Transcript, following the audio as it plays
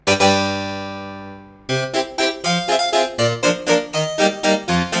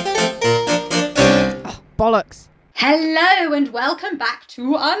welcome back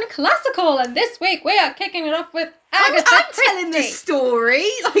to Unclassical, and this week we are kicking it off with Agatha I'm Christie. telling the story,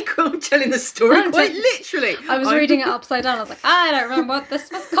 I'm telling the story quite literally. I was reading it upside down, I was like, I don't remember what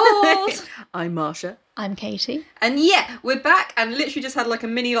this was called. I'm Marsha. I'm Katie. And yeah, we're back and literally just had like a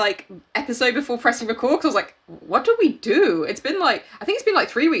mini episode before pressing record because I was like, what do we do? I think it's been like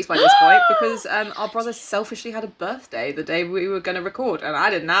 3 weeks by this point because our brother selfishly had a birthday the day we were going to record and I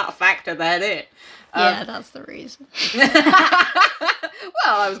did not factor that in. Yeah, that's the reason.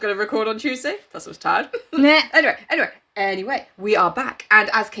 Well, I was going to record on Tuesday, plus I was tired. Nah. Anyway, we are back. And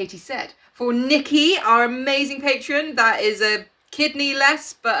as Katie said, for Nikki, our amazing patron, that is a kidney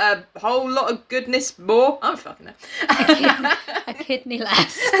less, but a whole lot of goodness more. I'm fucking there. A kidney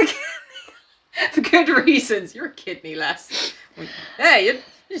less. For good reasons. You're a kidney less. Hey, you're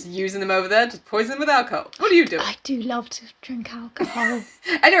just using them over there to poison them with alcohol. What are you doing? I do love to drink alcohol.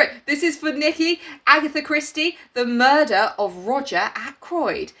 Anyway, this is for Nikki, Agatha Christie, The Murder of Roger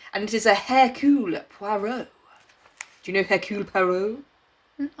Ackroyd. And it is a Hercule Poirot. Do you know Hercule Poirot?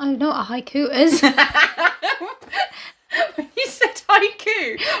 I know what a haiku is. When you said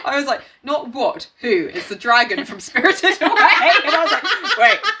haiku, I was like, not what, who? It's the dragon from Spirited Away. And I was like,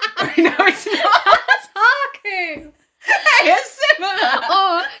 wait, no, it's not. It's haiku. Hey, it's similar.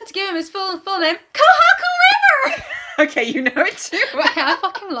 Or, to give him his full name, Kohaku River. Okay, you know it too well. Okay, I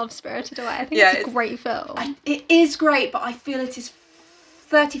fucking love Spirited Away. I think it's a great film. It is great, but I feel it is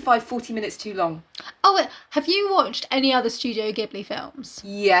 40 minutes too long. Oh, wait, have you watched any other Studio Ghibli films?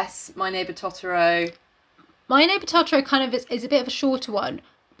 Yes, My Neighbor Totoro. My Neighbor Totoro kind of is a bit of a shorter one,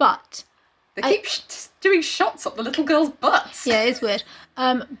 but... They keep doing shots up the little girls' butts. Yeah, it's weird.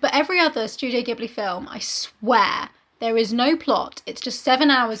 But every other Studio Ghibli film, I swear, there is no plot. It's just 7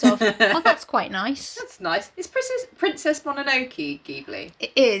 hours of, oh, that's quite nice. That's nice. Is Princess Mononoke Ghibli?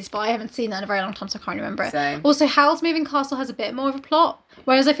 It is, but I haven't seen that in a very long time, so I can't remember it. Same. Also, Howl's Moving Castle has a bit more of a plot,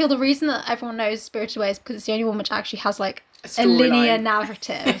 whereas I feel the reason that everyone knows Spirited Away is because it's the only one which actually has, like, a linear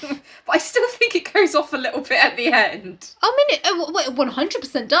narrative. But I still think it goes off a little bit at the end. I mean, it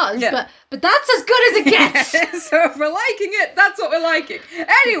 100% does, Yeah. but that's as good as it gets. So if we're liking it, that's what we're liking.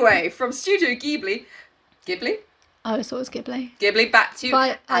 Anyway, from Studio Ghibli, I always thought it was Ghibli. Ghibli back to...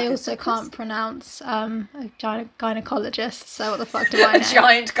 But I also can't pronounce a gynecologist, so what the fuck do I know? A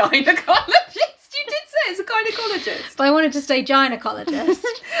giant gynecologist. You did say it's a gynecologist. But I wanted to say gynecologist.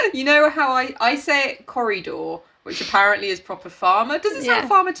 You know how I say it corridor, which apparently is proper farmer. Does it sound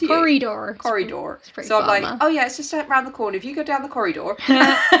farmer to you? Corridor. Corridor. Pretty So I'm farmer. like, oh yeah, it's just around the corner. If you go down the corridor,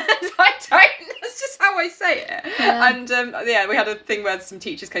 that's just how I say it. Yeah. And we had a thing where some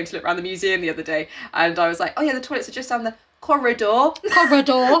teachers came to look around the museum the other day, and I was like, oh yeah, the toilets are just down the corridor.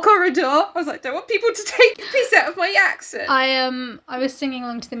 Corridor. I was like, don't want people to take the piss out of my accent. I was singing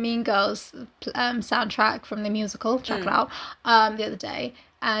along to the Mean Girls soundtrack from the musical, check it out, the other day.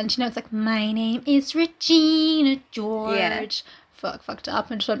 And, you know, it's like, my name is Regina George. Yeah. Fucked up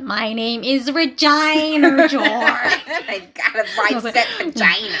and just went, my name is Regina George. I got a right set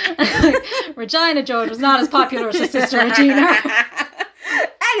vagina. Regina George was not as popular as her sister Regina.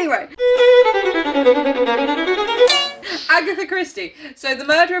 Anyway. Agatha Christie. So The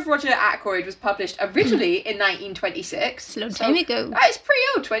Murder of Roger Ackroyd was published originally in 1926. It's a long time ago. It's pretty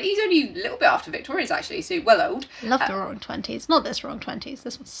old. He's only a little bit after Victorians, actually, so well old. Love the Roaring Twenties. Not this Roaring Twenties.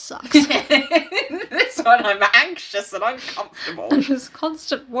 This one sucks. This one, I'm anxious and uncomfortable. There's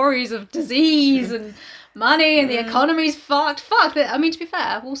constant worries of disease and money and the economy's fucked. Fuck. I mean, to be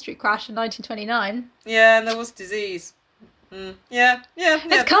fair, Wall Street crashed in 1929. Yeah, and there was disease. Yeah.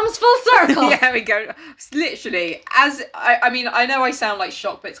 It comes full circle. Yeah, we go. Literally, I mean, I know I sound like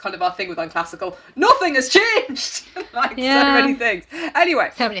shocked, but it's kind of our thing with Unclassical. Nothing has changed. So many things.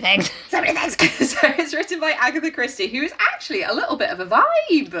 Anyway. So many things. So it's written by Agatha Christie, who is actually a little bit of a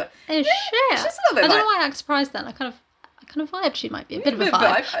vibe. Oh, shit. Just a little bit I don't vibe. know why I act surprised then. I kind of vibed she might be a bit of a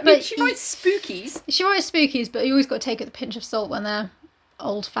vibe. I mean, she writes spookies. She writes spookies, but you always got to take it with a pinch of salt when they're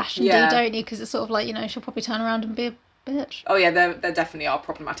old-fashioned, don't you? Because it's sort of like, you know, she'll probably turn around and be a bitch. Oh yeah, there definitely are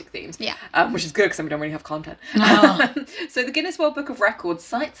problematic themes. Yeah. Which is good because we don't really have content. Oh. So the Guinness World Book of Records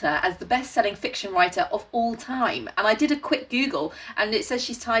cites her as the best-selling fiction writer of all time. And I did a quick Google, and it says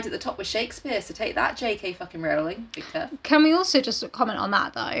she's tied at the top with Shakespeare. So take that, J.K. fucking Rowling. Big tough. Can we also just comment on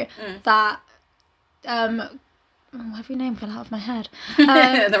that though? That every name fell out of my head.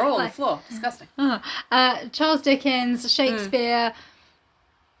 They're all on the floor. Disgusting. Charles Dickens, Shakespeare,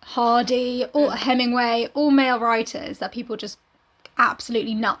 Hardy, all Hemingway, all male writers that people just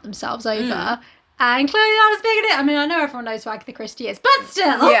absolutely nut themselves over. And clearly not as big a deal. I mean, I know everyone knows who Agatha Christie is, but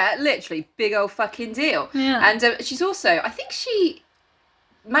still. Yeah, literally, big old fucking deal. Yeah. And she's also, I think she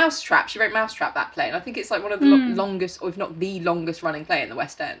Mousetrap. She wrote Mousetrap, that play, and I think it's like one of the longest, or if not the longest running play in the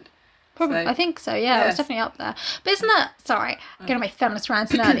West End. Probably, So, I think so. Yeah, it's definitely up there. But isn't that? Sorry, getting my feminist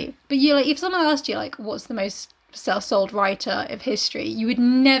rants in early. But you like, if someone asked you like, what's the most sold writer of history, you would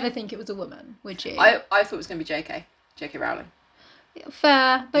never think it was a woman, would you? I thought it was going to be J.K. Rowling.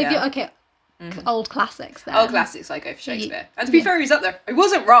 Fair, but if you're okay. Old classics then. Old classics, I go for Shakespeare. And to be fair, he's up there. He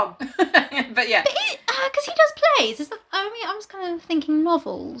wasn't wrong. But yeah. Because he does plays. I was kind of thinking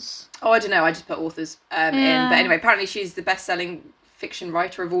novels. Oh, I don't know. I just put authors in. But anyway, apparently she's the best-selling fiction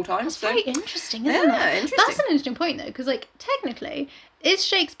writer of all time. That's very interesting, isn't it? Interesting. That's an interesting point, though, because, like, technically, is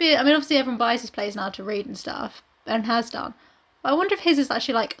Shakespeare... I mean, obviously everyone buys his plays now to read and stuff, and has done. But I wonder if his is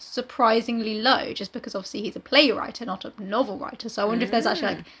actually, like, surprisingly low, just because, obviously, he's a playwright, not a novel writer. So I wonder if there's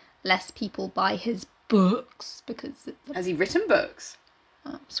actually, like, less people buy his books, because... Has he written books?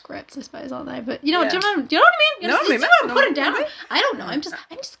 Scripts, I suppose, aren't they? But, you know what I mean? You know what I mean? I'm putting down. I don't know. I'm just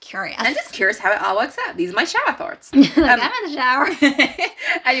curious. I'm just curious how it all works out. These are my shower thoughts. I'm in the shower.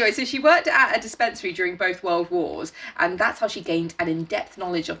 Anyway, so she worked at a dispensary during both World Wars, and that's how she gained an in-depth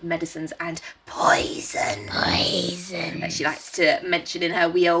knowledge of medicines and poison. That she likes to mention in her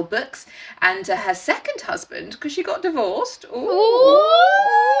wee old books. And her second husband, because she got divorced.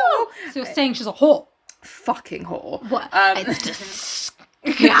 Ooh. So you're saying she's a whore? Fucking whore. What? It's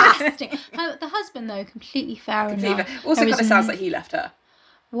disgusting. The husband, though, completely fair enough. Also kind of sounds like he left her.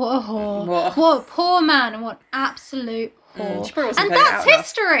 What a whore. What a poor man and what absolute whore. And that's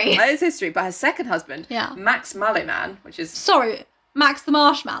history. That is history. But her second husband, Max Mallowman, which is... Sorry, Max the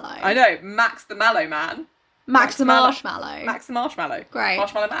Marshmallow. I know, Max the Mallow Man. Max the Marshmallow. Max the Marshmallow. Great.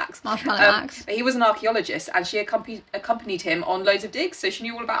 Marshmallow Max. Marshmallow Max. He was an archaeologist, and she accompanied him on loads of digs, so she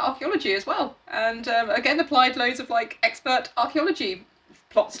knew all about archaeology as well. And again, applied loads of like expert archaeology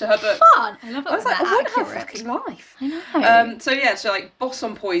plots to her books. Fun. I love it. I was like, I want her fucking life. I know. So yeah, so like boss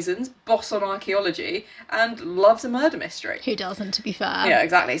on poisons, boss on archaeology, and loves a murder mystery. Who doesn't, to be fair? Yeah,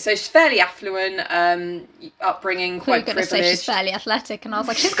 exactly. So she's fairly affluent, upbringing, quite privileged. Say she's fairly athletic, and I was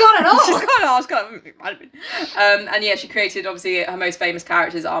like, she's got it all. She's got it all. And yeah, she created, obviously, her most famous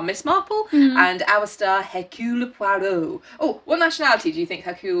characters are Miss Marple and our star Hercule Poirot. Oh, what nationality do you think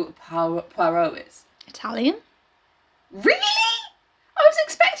Hercule Poirot is? Italian. Really? I was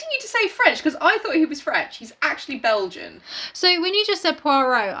expecting you to say French because I thought he was French. He's actually Belgian. So when you just said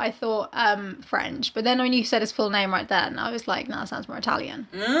Poirot, I thought French. But then when you said his full name right then, I was like, no, that sounds more Italian.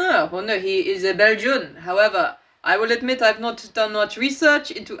 Oh, well, no, he is a Belgian. However, I will admit I've not done much research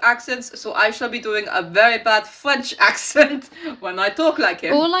into accents, so I shall be doing a very bad French accent when I talk like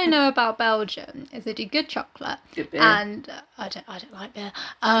him. All I know about Belgium is they do good chocolate. Good beer. And I don't like beer.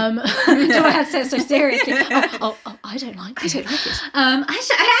 Do I have to say it so seriously? I don't like it.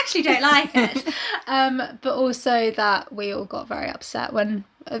 I actually don't like it. But also that we all got very upset when...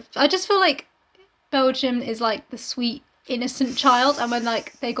 I just feel like Belgium is like the sweet... innocent child, and when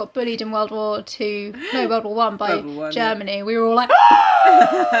like they got bullied in World War One by Germany, we were all like,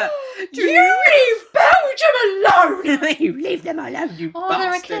 "Do you leave Belgium alone? You leave them alone, you bastards."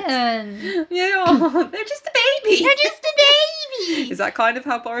 They're a kitten. Yeah, they're just a baby. They're just a baby. Is that kind of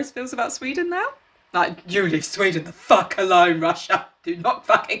how Boris feels about Sweden now? Like, you leave Sweden the fuck alone, Russia. Do not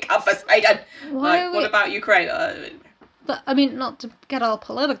fucking cover Sweden. What about Ukraine? But I mean, not to get all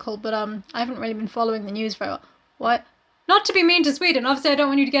political, but I haven't really been following the news very well. What? Not to be mean to Sweden, obviously I don't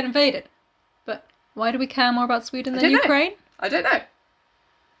want you to get invaded. But why do we care more about Sweden than Ukraine? I don't know.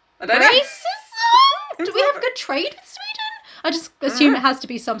 Racism? Do we have good trade with Sweden? I just assume it has to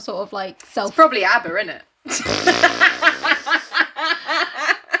be some sort of like self... It's probably ABBA, innit?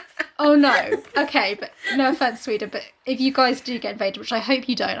 Oh no. Okay, but no offense, Sweden, but if you guys do get invaded, which I hope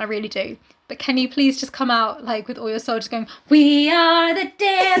you don't, I really do, but can you please just come out like with all your soldiers going, "We are the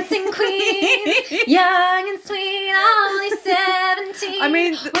dancing queens, young and sweet, only 17." I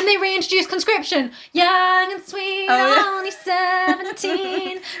mean, when they reintroduce conscription, young and sweet, only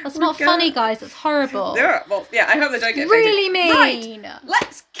 17. That's not funny, guys. That's horrible. Well, yeah, I hope they don't get invaded. Really mean. Right,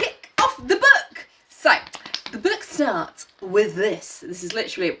 let's kick off the book. So, the book starts with this. This is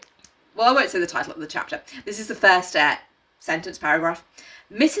literally... Well, I won't say the title of the chapter. This is the first sentence, paragraph.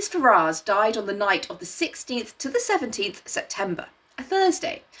 Mrs. Ferrars died on the night of the 16th to the 17th September, a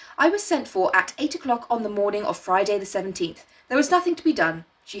Thursday. I was sent for at 8 o'clock on the morning of Friday the 17th. There was nothing to be done.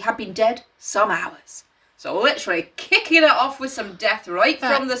 She had been dead some hours. So literally kicking it off with some death right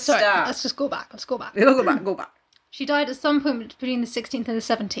from the start. Let's just go back. Go back. She died at some point between the 16th and the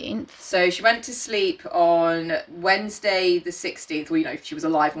 17th. So she went to sleep on Wednesday the 16th. Well, you know, she was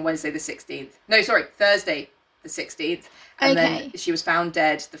alive on Wednesday the 16th. No, sorry, Thursday the 16th. And then she was found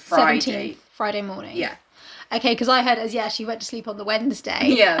dead the Friday. 17th, Friday morning. Yeah. Okay, because I heard as she went to sleep on the Wednesday.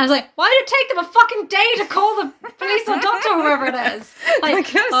 Yeah. And I was like, why did it take them a fucking day to call the police or doctor or whoever it is?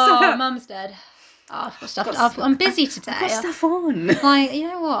 Like, mum's dead. Oh, I've got stuff. I'm busy today. I've got stuff on. Like, you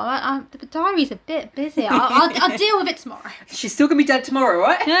know what? The diary's a bit busy. I'll deal with it tomorrow. She's still gonna be dead tomorrow,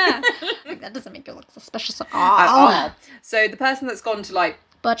 right? Yeah. Like, that doesn't make it look suspicious at all. So the person that's gone to like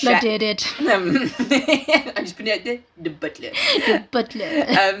Butler did it. I just put it there. The butler. The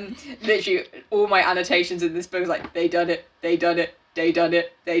butler. Literally, all my annotations in this book was like, they done it. They done it. They done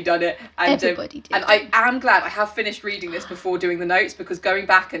it. They done it. And, Everybody did. And I am glad I have finished reading this before doing the notes, because going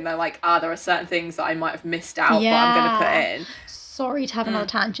back and they're like, there are certain things that I might have missed out, but I'm going to put in. Sorry to have another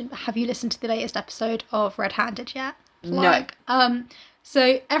tangent, but have you listened to the latest episode of Red Handed yet? No.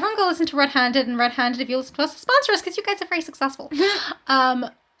 So everyone go listen to Red Handed, and Red Handed, if you listen to us, sponsor us, because you guys are very successful.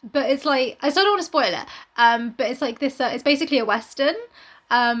 But it's like, I still don't want to spoil it. But it's like this. It's basically a western,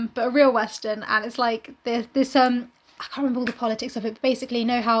 but a real western, and it's like this. I can't remember all the politics of it, but basically, you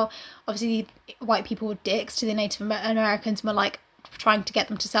know how obviously white people were dicks to the Native Americans and were like trying to get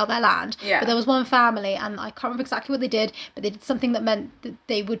them to sell their land. Yeah. But there was one family, and I can't remember exactly what they did, but they did something that meant that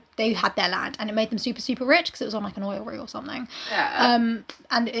they had their land, and it made them super, super rich because it was on like an oil rig or something. Yeah.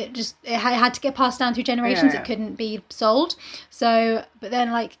 And it had to get passed down through generations. Yeah. It couldn't be sold. So, but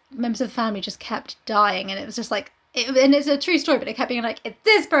then like members of the family just kept dying, and it was just like, and it's a true story, but it kept being like, it's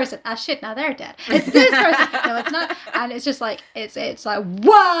this person. Ah, shit, now they're dead. It's this person. No, it's not. And it's just like, it's like,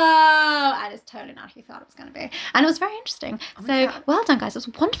 whoa! And it's totally not who you thought it was going to be. And it was very interesting. So, well done, guys. It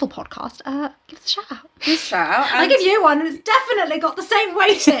was a wonderful podcast. Give us a shout out. Give us a shout out. I'll give you one, and it's definitely got the same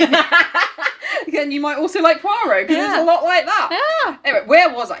weighting. Again, you might also like Poirot, because it's a lot like that. Yeah. Anyway,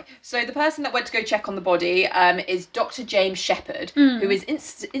 where was I? So the person that went to go check on the body is Dr. James Shepherd, who is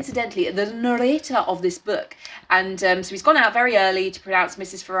incidentally the narrator of this book. And so he's gone out very early to pronounce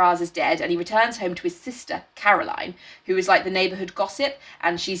Mrs. Ferrars as dead, and he returns home to his sister, Caroline, who is like the neighbourhood gossip,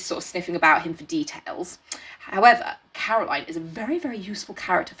 and she's sort of sniffing about him for details. However, Caroline is a very, very useful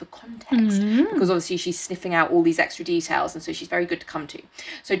character for context, because obviously she's sniffing out all these extra details, and so she's very good to come to.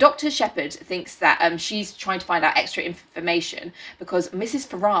 So Dr. Shepherd thinks that she's trying to find out extra information because Mrs.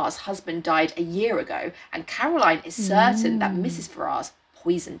 Ferrars' husband died a year ago, and Caroline is certain that Mrs. Ferrars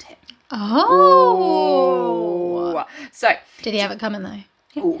poisoned him. Oh. So Did he have it coming though?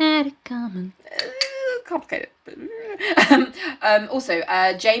 Ooh. He had it coming. Complicated. Also,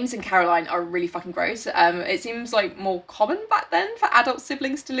 James and Caroline are really fucking gross. It seems like more common back then for adult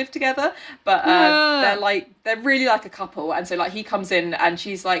siblings to live together, but they're really like a couple. And so like he comes in and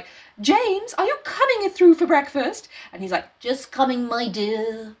she's like, James, are you coming through for breakfast? And he's like, just coming, my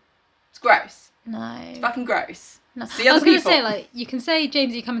dear. It's gross. No. It's fucking gross. No. See I was other going to people. say, like, you can say,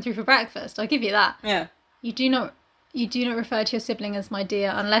 James, are you coming through for breakfast? I'll give you that. Yeah. You do not refer to your sibling as my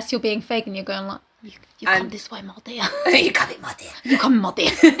dear unless you're being fake and you're going like, you come this way, my dear. You come in, my dear. You come, my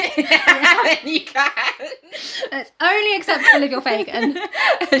dear. You can. It's only acceptable if you're fake.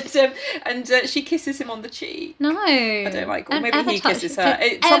 And she kisses him on the cheek. no. I don't like, or maybe he kisses her.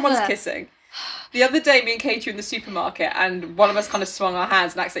 Ever. Someone's kissing. The other day, me and Katie were in the supermarket, and one of us kind of swung our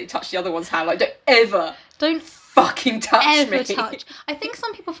hands and accidentally touched the other one's hand. Like, don't fucking touch me. touch. I think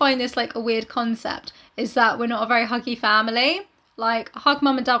some people find this like a weird concept, is that we're not a very huggy family. Like, hug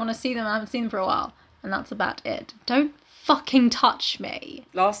mum and dad when I see them, I haven't seen them for a while, and that's about it. Don't fucking touch me.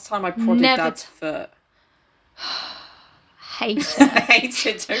 Last time I prodded Dad's foot. Hate it. I hate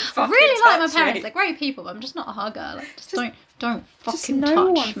it. Don't fucking really touch like my parents. me. They're great people, but I'm just not a hugger. Like, just don't fucking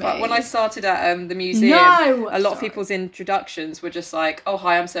no touch me. When I started at the museum, a lot of people's introductions were just like, "Oh,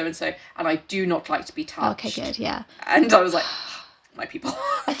 hi, I'm so and so, and I do not like to be touched." Okay, good, yeah. And I was like, "My people."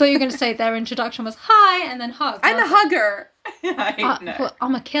 I thought you were going to say their introduction was hi and then hug. I'm a hugger. No. Well,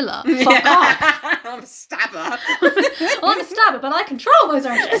 I'm a killer. Fuck off. I'm a stabber. Well, I'm a stabber, but I control those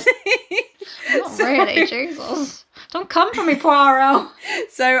urges. Not really, Jesus. Don't come for me, Poirot.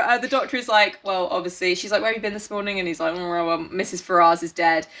 So the doctor is like, well, obviously, she's like, where have you been this morning? And he's like, well, Mrs. Ferrars is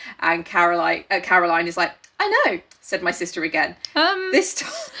dead. And Caroline is like, I know, said my sister again. This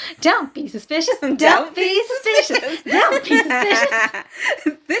time. Don't be suspicious. Don't be suspicious. Don't be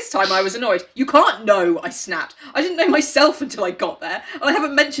suspicious. This time I was annoyed. You can't know, I snapped. I didn't know myself until I got there, and I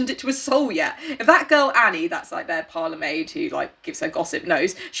haven't mentioned it to a soul yet. If that girl Annie, that's like their parlour maid who like gives her gossip,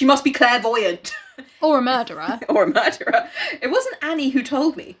 knows, she must be clairvoyant. Or a murderer. Or a murderer. It wasn't Annie who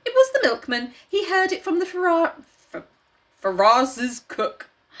told me. It was the milkman. He heard it from the Ferrars's cook.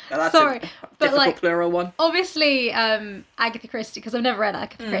 Now, that's Sorry, a but difficult like plural one. Obviously, Agatha Christie, because I've never read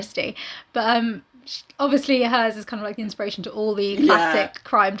Agatha Christie, but obviously hers is kind of like the inspiration to all the classic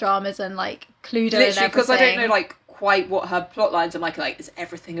crime dramas and like Cluedo and everything. Literally, because I don't know like quite what her plot lines are like, is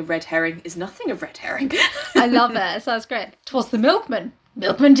everything a red herring? Is nothing a red herring? I love it. It sounds great. 'Twas the milkman.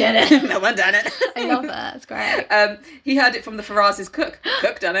 Milkman did it. Milkman done it. I love it. It's great. He heard it from the Faraz's cook.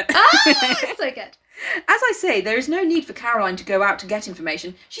 Cook done it. It's so good. As I say, there is no need for Caroline to go out to get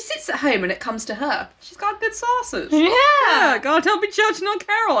information. She sits at home and it comes to her. She's got good sources. Yeah. Can't help me judging on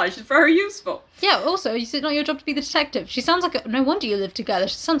Caroline. She's very useful. Yeah, also, it's not your job to be the detective. She sounds like no wonder you live together.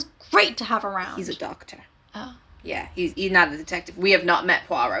 She sounds great to have around. He's a doctor. Oh. Yeah, he's not a detective. We have not met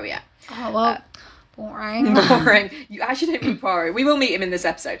Poirot yet. Oh, well, boring. Boring. You actually don't meet Poirot. We will meet him in this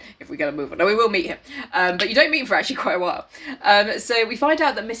episode if we're going to move on. No, we will meet him. But you don't meet him for actually quite a while. So we find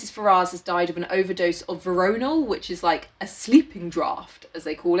out that Mrs. Faraz has died of an overdose of Veronal, which is like a sleeping draft, as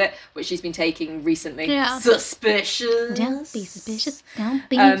they call it, which she's been taking recently. Yeah. Suspicious. Don't be suspicious. Don't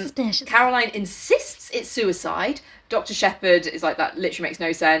be suspicious. Caroline insists it's suicide. Dr. Shepherd is like, that literally makes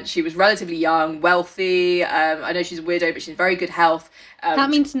no sense. She was relatively young, wealthy. I know she's a widow, but she's in very good health. That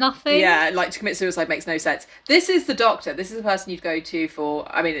means nothing. Yeah, like to commit suicide makes no sense. This is the doctor. This is the person you'd go to for,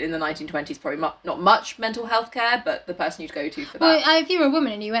 I mean, in the 1920s, probably not much mental health care, but the person you'd go to for that. Well, if you were a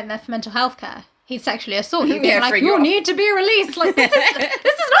woman and you went there for mental health care, he'd sexually assault you. Yeah, Like, freak you you off. need to be released. Like, this is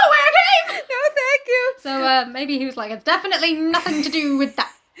not where I came. No, thank you. So maybe he was like, it's definitely nothing to do with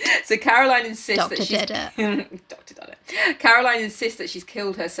that. So Caroline insists Doctor that she's... did it. Doctor done it. Caroline insists that she's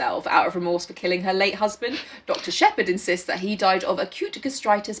killed herself out of remorse for killing her late husband. Dr. Shepherd insists that he died of acute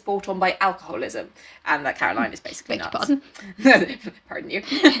gastritis brought on by alcoholism, and that Caroline is basically Beg your nuts. pardon? Pardon you.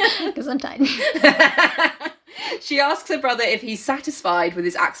 Because I'm tiny. She asks her brother if he's satisfied with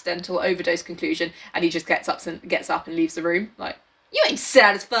his accidental overdose conclusion, and he just gets up and leaves the room. Like, you ain't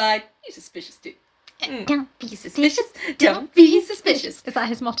satisfied. You suspicious too. Don't be Suspicious. Don't be suspicious. Is that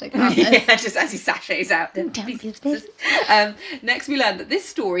his motto? Yeah, just as he sachets out. Don't be suspicious. Next, we learn that this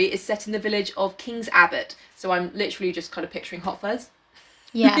story is set in the village of King's Abbot. So I'm literally just kind of picturing Hot Fuzz.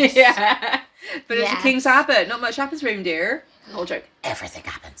 Yes. Yeah. But it's Yes. King's Abbot. Not much happens around here. Whole joke. Everything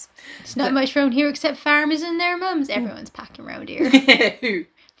happens. There's not much round here except farmers and their mums. Everyone's packing round here. Who?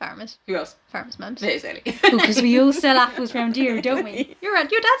 Farmers. Who else? Farmers' mums. There's Ellie. Because we all sell apples round here, don't we? Your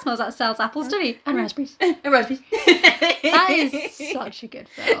dad sells apples, doesn't he? And raspberries. That is such a good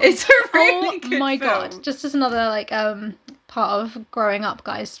film. It's a really good Oh my film. god. Just as another part of growing up,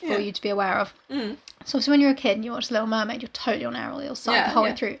 guys, for you to be aware of. So when you're a kid and you watch Little Mermaid, you're totally on Ariel. You'll start the whole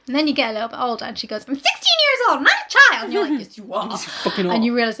way through. And then you get a little bit older and she goes, I'm 16 years old, I'm not a child. And you're like, yes, you are. Fucking And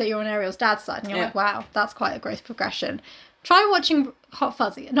you realise that you're on Ariel's dad's side. And you're like, wow, that's quite a growth progression. Try watching Not Hot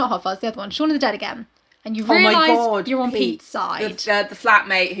Fuzz, the other one, Shaun of the Dead again. And you realise you're on Pete's side. The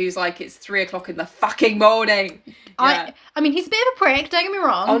flatmate who's like, it's 3:00 in the fucking morning. Yeah. I mean, he's a bit of a prick, don't get me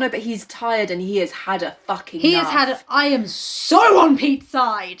wrong. Oh no, but he's tired and he has had a fucking He has had I am so on Pete's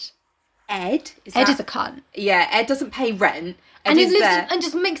side. Ed? Ed is a cunt. Yeah, Ed doesn't pay rent. Ed And he is lives there. and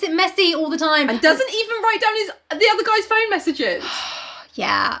just makes it messy all the time. And doesn't even write down the other guy's phone messages.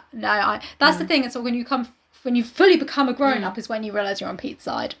 Yeah, no, that's the thing. It's when you fully become a grown up is when you realise you're on Pete's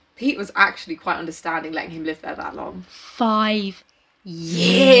side. Pete was actually quite understanding letting him live there that long. 5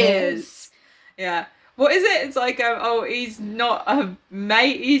 Years. Yeah. What is it? It's like, he's not a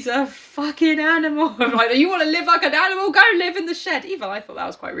mate, he's a fucking animal. I'm like, you want to live like an animal? Go live in the shed. Even I thought that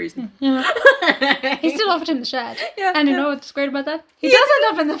was quite reasonable. Yeah. He still offered him the shed. Yeah, And you yeah. know what's great about that? He does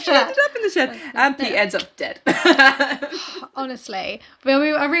end up in the He shed. ended up in the shed. And Pete ends up dead. Honestly. But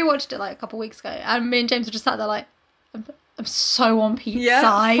I rewatched it like a couple of weeks ago. And me and James were just sat there like, I'm so on Pete's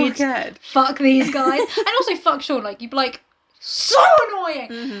side. Ed. Fuck these guys. And also fuck Sean. Like, you'd be like, so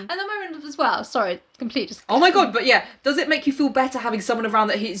annoying. And the moment as well, sorry, complete just... Oh my god, but yeah, does it make you feel better having someone around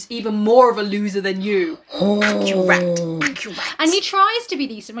that is even more of a loser than you? Accurate. And he tries to be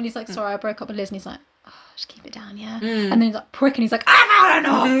decent when he's like, sorry, I broke up with Liz. And he's like, oh, just keep it down, yeah? And then he's like, prick, and he's like, I've had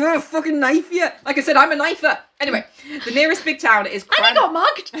enough. I'm gonna fucking knife you. Like I said, I'm a knifer. Anyway, the nearest big town is And he got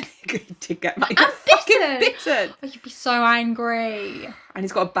mugged. He did get mugged. And Fucking bitten. bitten. Oh, you'd be so angry. And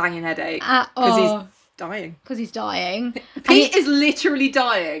he's got a banging headache because he's dying. Because he's dying. Pete is literally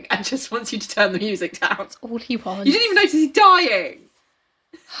dying and just wants you to turn the music down. All he wants. You didn't even notice he's dying.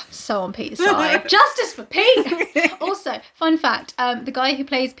 So on Pete's side. Justice for Pete! Also, fun fact, the guy who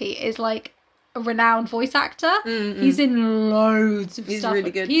plays Pete is like a renowned voice actor. He's in loads of He's stuff.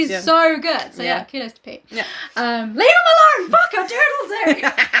 really good, He's yeah. so good. So Yeah. kudos to Pete. Yeah. Leave him alone! Fuck a doodle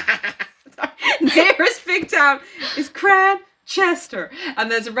do! Nearest big town is Cranchester. Chester. And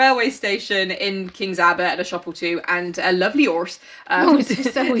there's a railway station in King's Abbot and a shop or two and a lovely horse.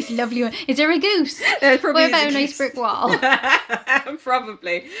 It's always lovely. Is there a goose? What about a nice brick wall?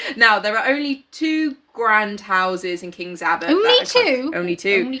 Probably. Now, there are only 2 grand houses in King's Abbot. Only 2? Only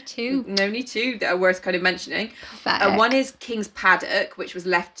 2. Only 2. Only 2 that are worth kind of mentioning. Pathetic. One is King's Paddock, which was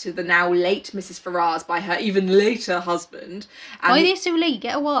left to the now late Mrs. Ferrars by her even later husband. And Why are they so late?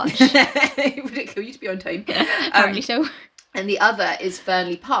 Get a watch. Would it kill you to be on time? Apparently so. And the other is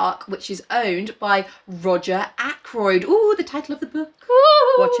Fernley Park, which is owned by Roger Ackroyd. Ooh, the title of the book.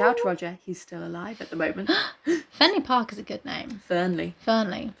 Ooh. Watch out, Roger. He's still alive at the moment. Fenley Park is a good name. Fernley Park.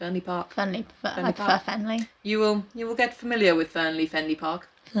 Fenley. I prefer Fenley. You will get familiar with Fernley Park.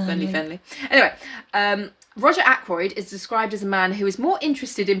 Fenley. Anyway, Roger Ackroyd is described as a man who is more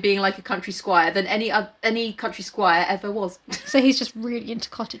interested in being like a country squire than any country squire ever was. So he's just really into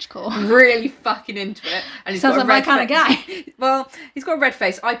cottagecore. Really fucking into it. And he's Sounds got a like my red kind of face. guy. Well, he's got a red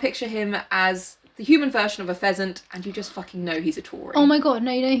face. I picture him as the human version of a pheasant, and you just fucking know he's a Tory. Oh my god,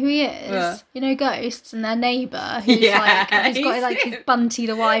 no, you know who he is? Yeah. You know Ghosts and their neighbour who's he's got like his Bunty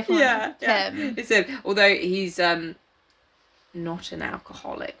the wife on him. It's him. Although he's not an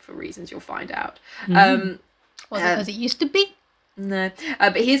alcoholic for reasons you'll find out. Was it because it used to be? No,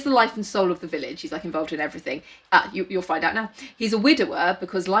 but he is the life and soul of the village. He's like involved in everything. You'll find out now. He's a widower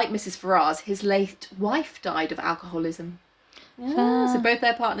because, like Mrs. Ferrars, his late wife died of alcoholism. So both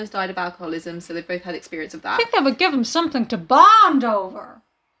their partners died of alcoholism, so they've both had experience of that. I think that would give him something to bond over.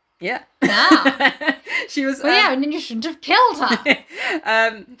 Yeah. Yeah. She was. Well, yeah, and then you shouldn't have killed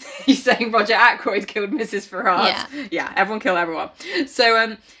her. He's saying Roger Ackroyd killed Mrs. Ferrars. Yeah. Yeah, everyone killed everyone.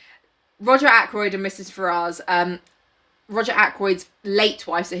 So, Roger Ackroyd and Mrs. Ferrars, Roger Ackroyd's late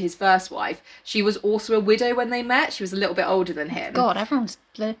wife, so his first wife, she was also a widow when they met. She was a little bit older than him. God, everyone's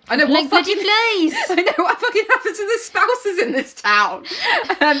I know, like bloody fleas. I know, what fucking happened to the spouses in this town?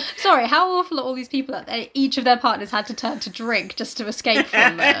 Sorry, how awful are all these people that each of their partners had to turn to drink just to escape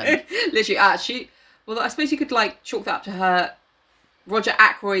from them? Literally, well, I suppose you could, like, chalk that up to her, Roger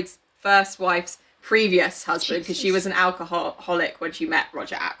Ackroyd's first wife's previous husband, because she was an alcoholic when she met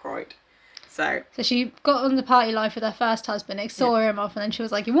Roger Ackroyd. So she got on the party life with her first husband, saw him off, and then she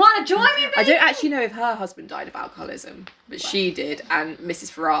was like, "You want to join me, baby?" I don't actually know if her husband died of alcoholism, but she did, and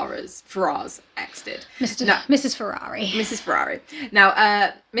Mrs. Ferrars ex did. Mrs. Ferrari. Mrs. Ferrari. Now,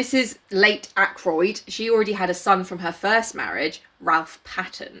 Mrs. Late Ackroyd, she already had a son from her first marriage, Ralph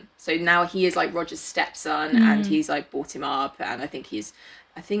Patton. So now he is like Roger's stepson, and he's like brought him up, and I think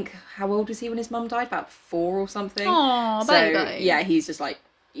how old was he when his mum died? About 4 or something. Oh, so, baby. Yeah, he's just like.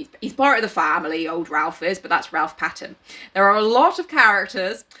 He's part of the family, old Ralph is, but that's Ralph Patton. There are a lot of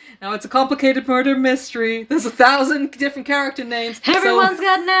characters. Now, it's a complicated murder mystery. There's 1,000 different character names. Everyone's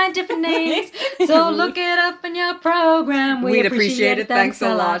got 9 different names, so look it up in your program. We'd appreciate it. Thanks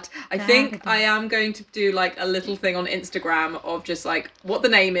a lot. I think I am going to do like a little thing on Instagram of just like what the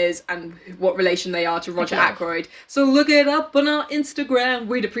name is and what relation they are to Roger Ackroyd. So look it up on our Instagram.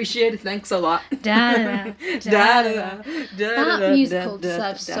 We'd appreciate it. Thanks a lot. That musical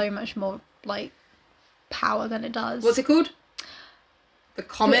deserves so much more like power than it does. What's it called? The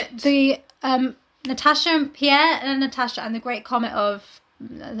Comet. The Natasha and Pierre and Natasha and the Great Comet of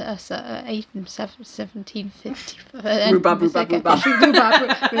 1750. Rhubarb custard.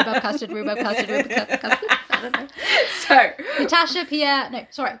 I don't know. So Pierre,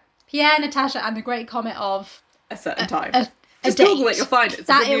 Natasha and the Great Comet of a certain time. Just Google it, you'll find it.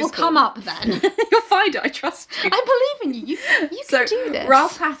 It will come up then. You'll find it, I trust you. I believe in you. You can do this.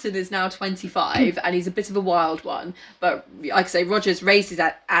 Ralph Patton is now 25 and he's a bit of a wild one. But like I say, Roger's raised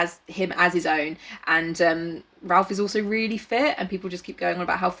him as his own. And Ralph is also really fit and people just keep going on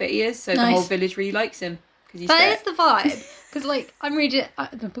about how fit he is. So the whole village really likes him. That is the vibe. Because, like, I'm reading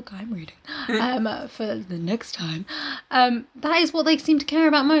the book I'm reading for the next time. That is what they seem to care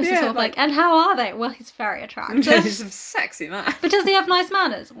about most. Yeah, sort of and how are they? Well, he's very attractive. He's a sexy man. But does he have nice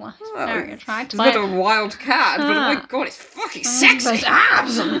manners? Well, he's very attractive. He's got a wild cat, but oh my god, it's fucking sexy. Those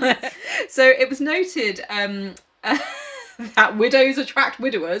abs. So it was noted that widows attract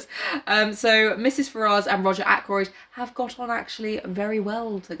widowers. So Mrs. Ferrars and Roger Ackroyd have got on actually very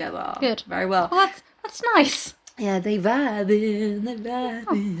well together. Good. Very well. Well, that's nice. Yeah, they vibing.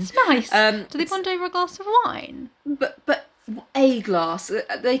 It's nice. Do they bond over a glass of wine? But a glass.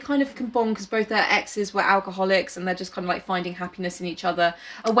 They kind of can bond because both their exes were alcoholics and they're just kind of like finding happiness in each other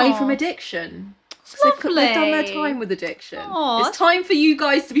away from addiction. So they've done their time with addiction. Aww. It's time for you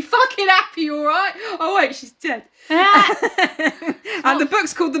guys to be fucking happy, alright? Oh wait, she's dead. And the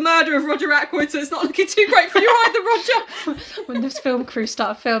book's called The Murder of Roger Ackroyd, so it's not looking too great for you either, Roger. When this film crew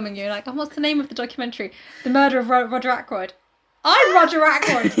started filming you, like, what's the name of the documentary? The Murder of Roger Ackroyd. I'm Roger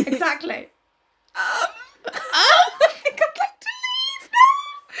Ackroyd. Exactly. I think I'd like to leave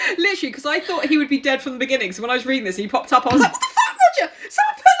now. Literally, because I thought he would be dead from the beginning. So when I was reading this and he popped up, I was like, what the fuck, Roger?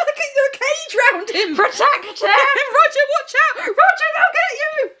 Someone put like a cage round him. Protect him. Roger, watch out. Roger, they'll get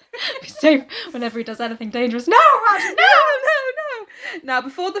you. Be safe whenever he does anything dangerous. No, Roger, no. No. Now,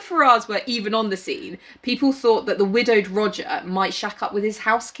 before the Ferrars were even on the scene, people thought that the widowed Roger might shack up with his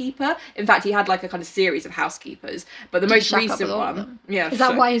housekeeper. In fact, he had like a kind of series of housekeepers, but the most recent one, is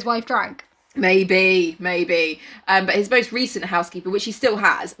that why his wife drank? Maybe. But his most recent housekeeper, which he still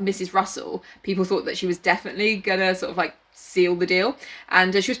has, Mrs. Russell, people thought that she was definitely gonna sort of like seal the deal,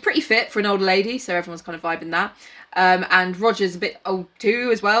 and she was pretty fit for an older lady, so everyone's kind of vibing that. And Roger's a bit old too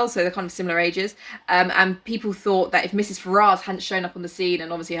as well, so they're kind of similar ages. And people thought that if Mrs. Ferrars hadn't shown up on the scene,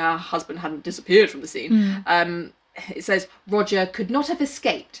 and obviously her husband hadn't disappeared from the scene, it says Roger could not have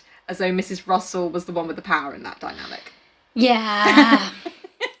escaped, as though Mrs. Russell was the one with the power in that dynamic. Yeah.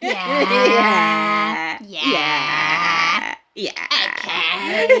 Okay.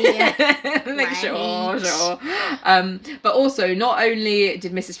 Like, sure. But also, not only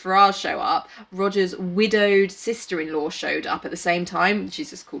did Mrs. Ferrars show up, Roger's widowed sister-in-law showed up at the same time. She's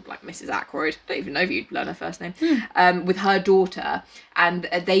just called like Mrs. Ackroyd. I don't even know if you'd learn her first name. With her daughter, and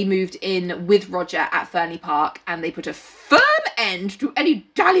they moved in with Roger at Fernley Park, and they put a firm end to any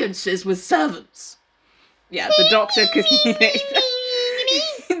dalliances with servants. Yeah, the doctor could.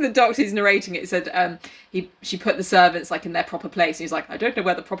 The doctor who's narrating it said she put the servants like in their proper place. And he's like, I don't know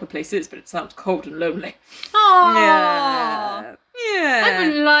where the proper place is, but it sounds cold and lonely. Oh, yeah. I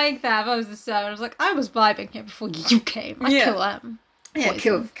wouldn't like that if I was the servant. I was like, I was vibing here before you came. I'd kill them. Yeah,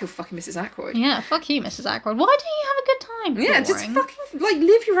 kill fucking Mrs. Ackroyd. Yeah, fuck you, Mrs. Ackroyd. Why don't you have a good time? Yeah, just fucking like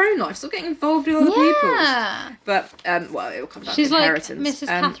live your own life. Stop getting involved with other people's. But well, it'll come down to inheritance. She's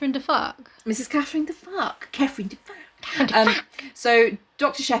like Mrs. Catherine de Fuck. Mrs. Catherine de Fuck. Catherine de Fuck. So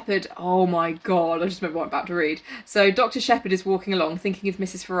Dr. Shepherd, oh my god, I just remember what I'm about to read. So Dr. Shepherd is walking along thinking if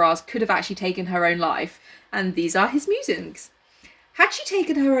Mrs. Ferrars could have actually taken her own life, and these are his musings. Had she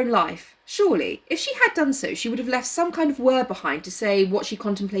taken her own life, surely, if she had done so, she would have left some kind of word behind to say what she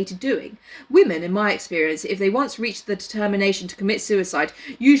contemplated doing. Women, in my experience, if they once reach the determination to commit suicide,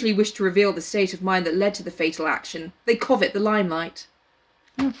 usually wish to reveal the state of mind that led to the fatal action. They covet the limelight.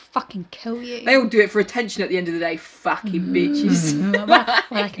 I'll fucking kill you. They all do it for attention at the end of the day. Fucking bitches. Well,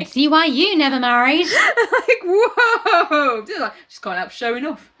 I can see why you never married. Like, whoa! Just can't help showing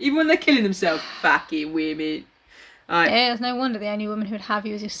off. Even when they're killing themselves. Fucking women. Yeah, it's no wonder the only woman who would have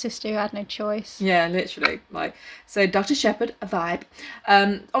you was your sister who had no choice. Yeah, literally. So Dr. Shepherd, a vibe.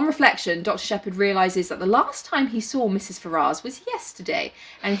 On reflection, Dr. Shepherd realises that the last time he saw Mrs. Ferrars was yesterday,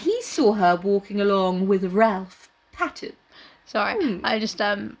 and he saw her walking along with Ralph Patten. Sorry, I just,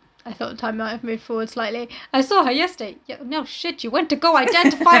 I thought time might have moved forward slightly. I saw her yesterday. No shit, you went to go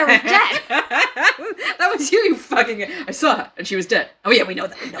identify her as dead. That was you fucking... I saw her, and she was dead. Oh yeah, we know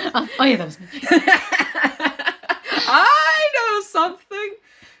that. Oh yeah, that was me. I know something.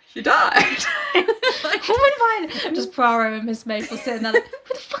 She died. Who invited? Just Poirot and Miss Maple sitting there like,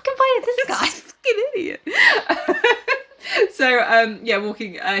 who the fuck invited this guy? Fucking idiot. So,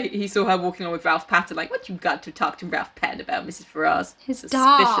 walking. He saw her walking along with Ralph Patten. Like, what you got to talk to Ralph Patten about, Mrs. Ferrars? His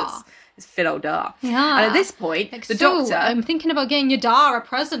suspicious. His fiddle dar. Yeah. And at this point, the doctor. I'm thinking about getting your dar a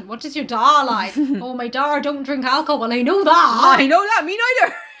present. What is your dar like? Oh, my dar don't drink alcohol. Well, I know that. I know that. Me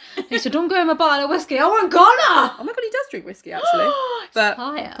neither. He said, don't give him a bottle of whiskey. Oh, I'm gonna. Oh my god, he does drink whiskey actually, but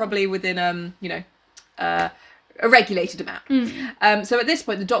probably within a regulated amount. So at this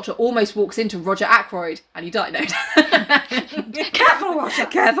point, the doctor almost walks into Roger Ackroyd, and he died. No. Careful, Roger.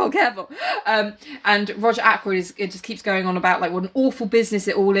 Careful. And Roger Ackroyd it just keeps going on about like what an awful business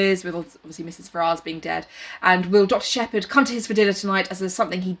it all is, with obviously Mrs. Ferrars being dead. And will Dr. Shepherd come to his for dinner tonight, as there's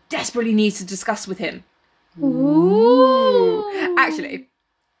something he desperately needs to discuss with him? Ooh. Actually.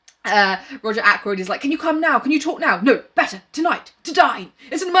 Roger Ackroyd is like, can you come now? Can you talk now? No, better, tonight, to dine.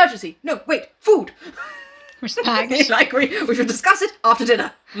 It's an emergency. No, wait, food. Respect. Like, we should discuss it after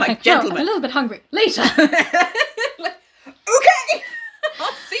dinner. Like, gentlemen. I'm a little bit hungry. Later. Like, okay,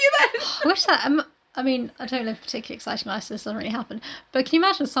 I'll see you then. I wish that, I mean, I don't live particularly exciting life, so this doesn't really happen. But can you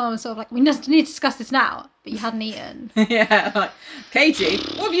imagine someone was sort of like, we need to discuss this now, but you hadn't eaten? Yeah, like, Katie,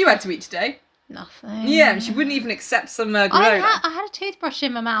 what have you had to eat today? Nothing. Yeah, and she wouldn't even accept some granola. I had a toothbrush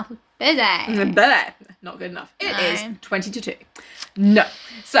in my mouth. Busy. Not good enough. It is 20 to 2. No.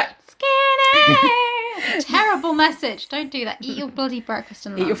 So. Skinny. It's a terrible message. Don't do that. Eat your bloody breakfast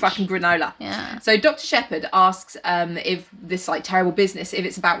and lunch. Eat your fucking granola. Yeah. So Dr. Shepherd asks if this like terrible business, if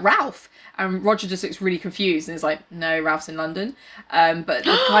it's about Ralph. And Roger just looks really confused and is like, no, Ralph's in London. But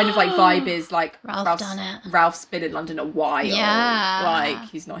the kind of like vibe is like Ralph's been in London a while. Yeah. Like,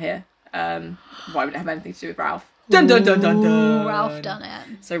 he's not here. Why would it have anything to do with Ralph? Dun dun dun dun dun. Ralph done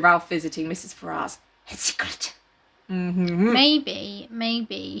it. So Ralph visiting Mrs. Ferrars. It's secret. Mm-hmm.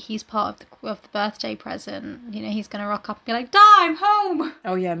 Maybe he's part of the birthday present. You know, he's gonna rock up and be like, "Dad, I'm home."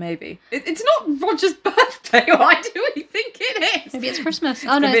 Oh yeah, maybe. It's not Roger's birthday. Why do we think it is? Maybe it's Christmas.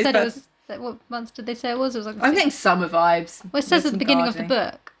 Oh no, it said it was. What month did they say it was? It was like. I'm getting summer vibes. Well, it says at the beginning of the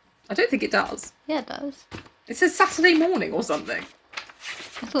book. I don't think it does. Yeah, it does. It says Saturday morning or something.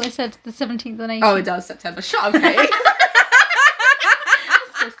 I thought it said the 17th and 18th. Oh, it does, September. Shut up, Katie.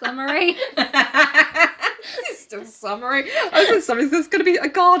 It's still summery. It's still summery. I said something. There's going to be a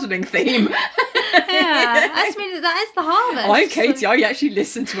gardening theme. Yeah, I mean, that is the harvest. I'm Katie. So... I actually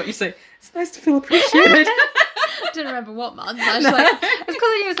listen to what you say. It's nice to feel appreciated. I didn't remember what month. I was like, it's because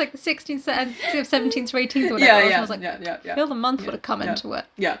I knew it was like the 16th, 17th or 18th or whatever. Yeah, it was. yeah, And I was like, yeah. I feel the month would have come into it.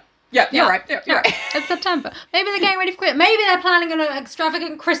 Yeah. Yeah, you're right. You're right. It's September. Maybe they're getting ready for Christmas. Maybe they're planning an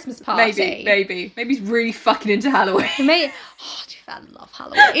extravagant Christmas party. Maybe he's really fucking into Halloween. Maybe. Oh, dude, I love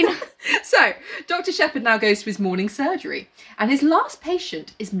Halloween. So, Dr. Shepherd now goes to his morning surgery, and his last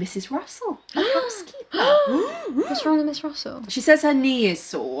patient is Mrs. Russell, the housekeeper. What's wrong with Miss Russell? She says her knee is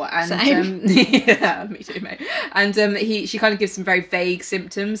sore, and Same. yeah, me too, mate. And she kind of gives some very vague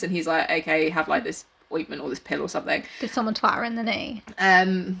symptoms, and he's like, okay, have like this ointment or this pill or something. Did someone twat her in the knee?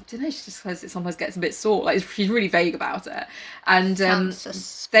 Don't know, she just says it sometimes gets a bit sore. Like, she's really vague about it. And then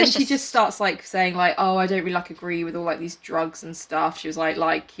she just starts like saying like, oh, I don't really like agree with all like these drugs and stuff. She was like,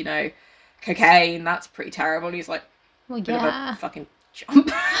 you know, cocaine, that's pretty terrible. And he's like, well, bit of yeah. a fucking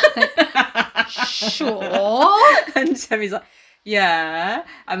jump. Sure. And Temmie's like, yeah.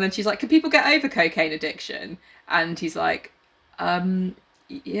 And then she's like, can people get over cocaine addiction? And he's like,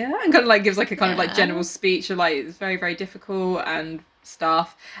 yeah, and kind of like gives like a kind of like general speech of like it's very, very difficult and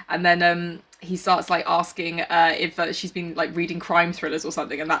stuff. And then he starts like asking if she's been like reading crime thrillers or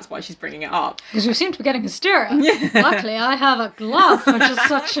something, and that's why she's bringing it up. Because we seem to be getting hysteria. Yeah. Luckily, I have a glove for just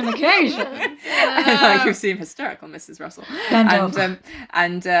such an occasion. Like you seem hysterical, Mrs. Russell.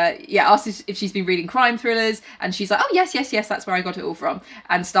 And asks if she's been reading crime thrillers, and she's like, oh yes, that's where I got it all from.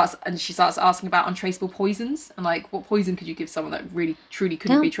 And she starts asking about untraceable poisons, and like what poison could you give someone that really truly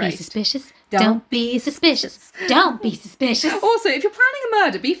couldn't be traced? Don't be suspicious. Don't be suspicious. Also, if you're planning a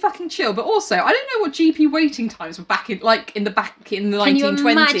murder, be fucking chill. But also, I don't know what GP waiting times were back in the 1920s. Can you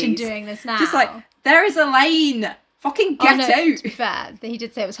imagine doing this now? Just like, there is a lane. Fucking get out. To be fair, he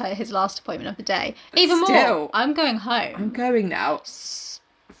did say it was his last appointment of the day. Even more, I'm going home. I'm going now.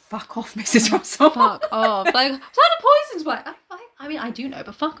 Fuck off, Mrs. Russell. Fuck off. Like, how do poisons work? I mean, I do know,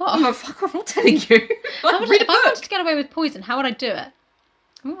 but fuck off. No, fuck off, I'm not telling you. If I wanted to get away with poison, how would I do it?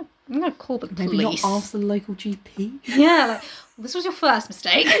 I'm gonna call the police. Maybe not ask the local GP. Yeah, like, this was your first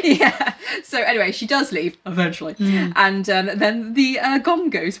mistake. Yeah. So anyway, she does leave eventually, and then the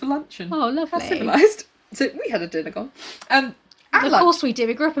gong goes for luncheon. Oh, lovely. That's civilised. So we had a dinner gong. Of course we did.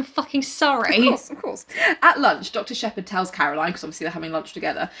 We grew up in fucking Surrey. Of course. At lunch, Dr. Shepherd tells Caroline, because obviously they're having lunch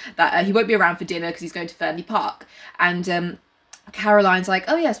together, that he won't be around for dinner because he's going to Fernley Park. And Caroline's like,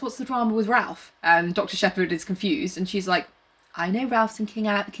 oh yes, what's the drama with Ralph? And Dr. Shepherd is confused, and she's like, I know Ralph's in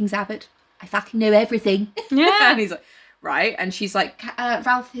King's Abbot. I fucking know everything. Yeah. And he's like, right. And she's like,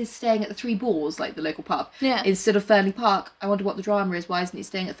 Ralph is staying at the Three Boars, like the local pub. Yeah. Instead of Fernley Park. I wonder what the drama is. Why isn't he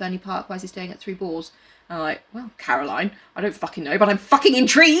staying at Fernley Park? Why is he staying at Three Boars? And I'm like, well, Caroline, I don't fucking know, but I'm fucking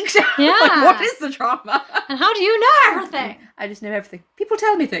intrigued. Yeah. Like, what is the drama? And how do you know everything? I just know everything. People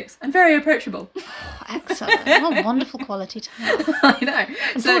tell me things. I'm very approachable. Oh, excellent. What a wonderful quality to have. I know.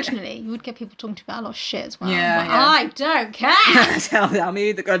 Unfortunately, you would get people talking to you about a lot of shit as well. Yeah, but I don't care. tell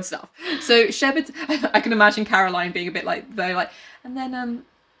me the good stuff. So Shepherd, I can imagine Caroline being a bit like, though, like, and then,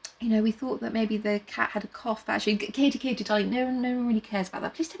 you know, we thought that maybe the cat had a cough, but actually, Katie, darling, no one really cares about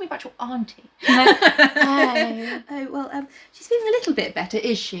that. Please tell me about your auntie. Well, she's feeling a little bit better,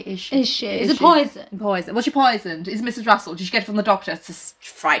 is she? Is it poison? Poison. Was she poisoned? Is Mrs. Russell? Did she get it from the doctor? It's a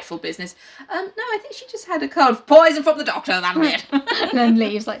frightful business. No, I think she just had a cold. Poison from the doctor, that was it. And then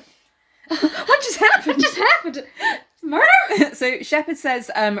leaves like, what just happened? What just happened? Murder? So Shepherd says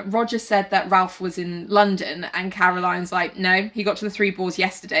Roger said that Ralph was in London, and Caroline's like, no, he got to the Three Boars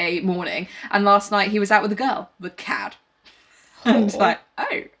yesterday morning, and last night he was out with a girl, the cad. And it's like,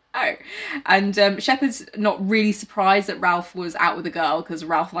 oh, And Shepard's not really surprised that Ralph was out with the girl, because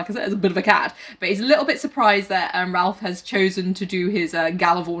Ralph, like I said, is a bit of a cat. But he's a little bit surprised that Ralph has chosen to do his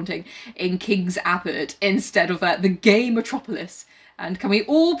gallivanting in King's Abbot instead of the gay metropolis. And can we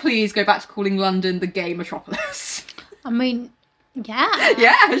all please go back to calling London the gay metropolis? I mean, yeah.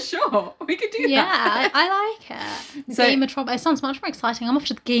 Yeah, sure. We could do that. Yeah, I like it. So- Gay Metropolis. It sounds much more exciting. I'm off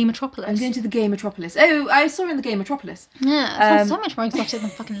to the Gay Metropolis. I'm going to the gay metropolis. Oh, I saw her in the gay metropolis. Yeah, it sounds so much more exotic than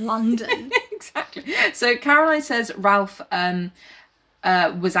fucking London. Exactly. So Caroline says Ralph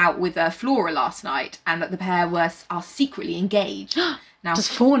was out with Flora last night, and that the pair are secretly engaged. Now, Does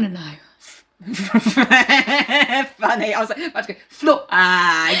Fauna know? funny. I was like, about to go,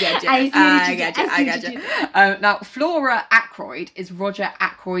 I get you. I get you. Now, Flora Ackroyd is Roger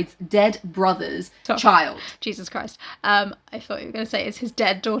Ackroyd's dead brother's child. Jesus Christ. I thought you were going to say it's his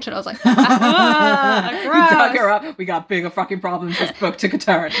dead daughter, and I was like, We gross. dug her up. We got bigger fucking problems. This book took a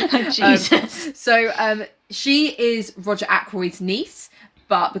turn. Jesus. So she is Roger Ackroyd's niece,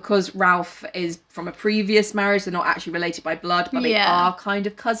 but because Ralph is from a previous marriage, they're not actually related by blood, but they are kind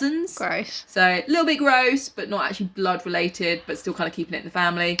of cousins. Gross. So a little bit gross, but not actually blood related, but still kind of keeping it in the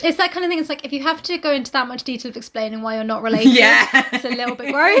family. It's that kind of thing. It's like if you have to go into that much detail of explaining why you're not related, it's a little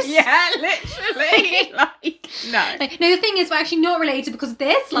bit gross. Yeah, literally. Like, no. Like, no, the thing is, we're actually not related because of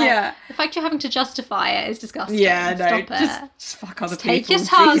this. Like, Yeah. the fact you're having to justify it is disgusting. Yeah, no, Stop it. just fuck other Take people. your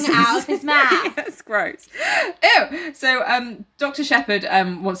tongue Jesus. out of his mouth. Yeah, it's gross. Ew. So, Dr. Shepard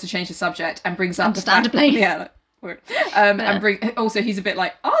wants to change the subject and brings up the fact- Understandably. yeah, like, weird. And also he's a bit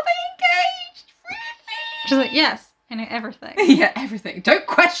like, are they engaged? Really? She's like, yes, I know everything. Yeah, everything. Don't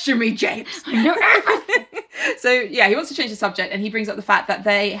question me, James. I know everything. So yeah, he wants to change the subject, and he brings up the fact that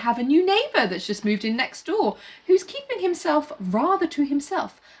they have a new neighbour that's just moved in next door, who's keeping himself rather to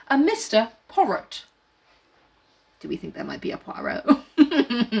himself, a Mr. Porritt. Do we think there might be a Poirot?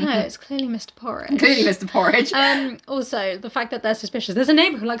 No, it's clearly Mr. Porridge. Clearly Mr. Porridge. Also, the fact that they're suspicious. There's a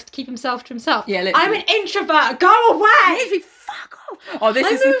neighbour who likes to keep himself to himself. Yeah, literally. I'm an introvert. Go away. Literally, fuck off. Oh, this I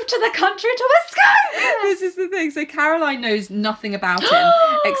is moved to the country to escape. this is the thing. So Caroline knows nothing about him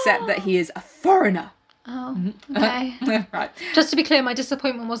except that he is a foreigner. Oh, okay. Right. Just to be clear, my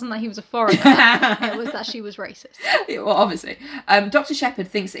disappointment wasn't that he was a foreigner. It was that she was racist. Yeah, well, obviously. Dr. Shepard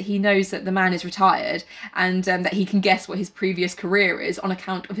thinks that he knows that the man is retired and that he can guess what his previous career is on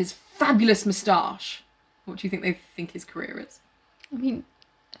account of his fabulous moustache. What do you think they think his career is? I mean,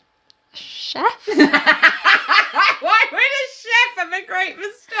 a chef? Why would a chef have a great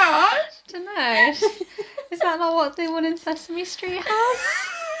moustache? Don't know. Is that not what the one in Sesame Street has?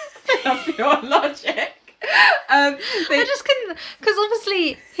 Of your logic. I just couldn't, because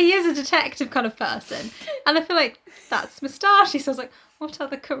obviously he is a detective kind of person, and I feel like that's moustache. So I was like, what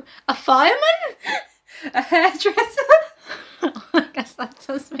other a fireman? A hairdresser? I guess that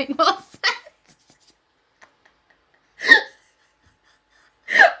does make more sense.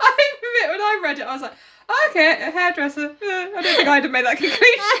 I admit, when I read it, I was like, okay, a hairdresser. I don't think I'd have made that conclusion.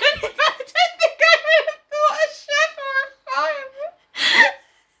 But I don't think I would have thought a chef or a fireman.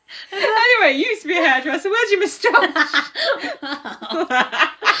 Anyway, you used to be a hairdresser. Where's your moustache?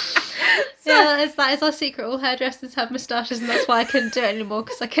 Yeah, that is our secret. All hairdressers have moustaches, and that's why I couldn't do it anymore,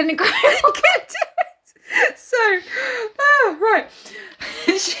 because I couldn't agree. So, right.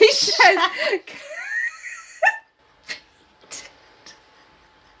 She says...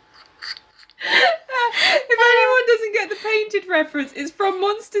 If anyone doesn't get the painted reference, it's from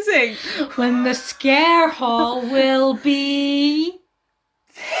Monsters Inc. When the scare hall will be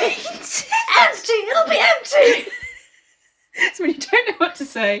Painted. empty, it'll be empty. So when you don't know what to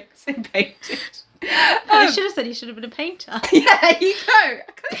say painted. I should have said he should have been a painter. Yeah, there you go.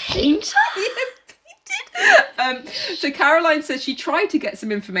 Painter? So Caroline says she tried to get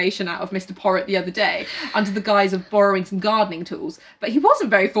some information out of Mr. Porritt the other day under the guise of borrowing some gardening tools, but he wasn't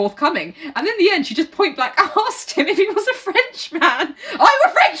very forthcoming. And in the end, she just point blank asked him if he was a Frenchman. I'm a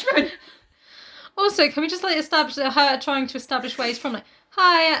Frenchman! Also, can we just like establish her trying to establish ways from like,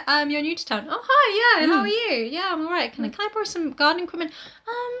 hi, you're new to town. Oh, hi, yeah, how are you? Yeah, I'm alright. Can I borrow some gardening equipment?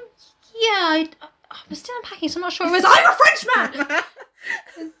 Yeah, I was still unpacking, so I'm not sure it was. I'm a Frenchman!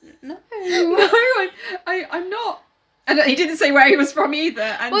 No, I'm not. And he didn't say where he was from either.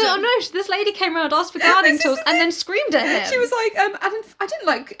 And, well, no, this lady came around, asked for gardening tools, and then screamed at him. She was like, I didn't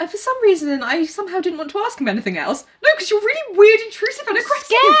like, for some reason, I somehow didn't want to ask him anything else. No, because you're really weird, intrusive, and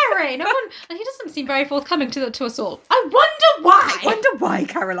aggressive. Scary. No one, and he doesn't seem very forthcoming to us all. I wonder why. I wonder why,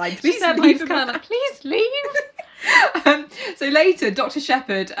 Caroline. Please She said, leave like, him. kind of like, please leave. So later, Dr.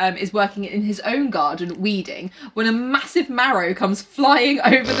 Shepherd is working in his own garden, weeding, when a massive marrow comes flying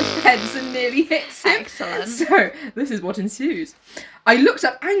over the fence and nearly hits him. Excellent. So, this is what ensues. I looked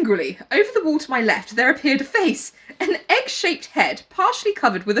up angrily. Over the wall to my left, there appeared a face. An egg-shaped head, partially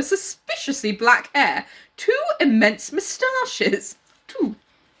covered with a suspiciously black hair. 2 immense moustaches. 2.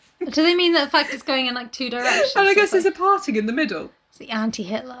 Do they mean that the fact it's going in like 2 directions? And I guess it's there's a parting in the middle. It's the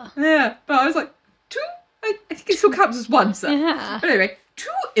anti-Hitler. Yeah, but I was like, 2? I think it still counts as 1, so. Yeah. But anyway, 2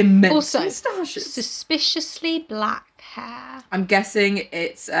 immense Also, moustaches. Suspiciously black hair. I'm guessing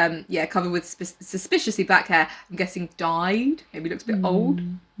it's, covered with suspiciously black hair. I'm guessing dyed. Maybe looks a bit old.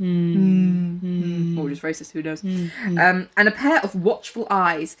 Or just racist, who knows. And a pair of watchful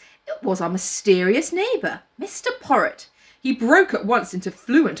eyes. It was our mysterious neighbour, Mr. Porritt. He broke at once into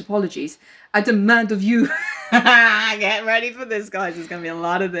fluent apologies. I demand of you... Get ready for this, guys. There's going to be a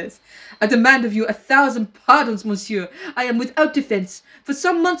lot of this. I demand of you 1,000 pardons, monsieur. I am without defence. For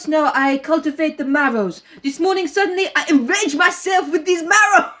some months now, I cultivate the marrows. This morning, suddenly, I enrage myself with these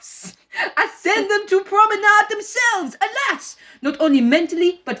marrows. I send them to promenade themselves. Alas! Not only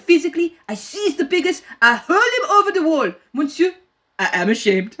mentally, but physically, I seize the biggest. I hurl him over the wall. Monsieur, I am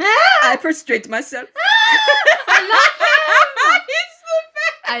ashamed. I prostrate myself. I love him! It's the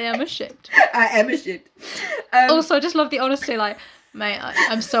best. I am ashamed. I am ashamed. Also, I just love the honesty, like, mate,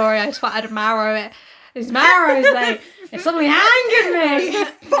 I'm sorry, I twatted a marrow. These marrows, it suddenly angered me.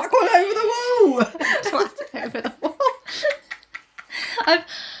 Fuck all over the wall. Twatted over the wall.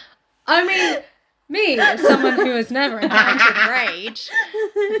 I mean, me, as someone who has never encountered rage,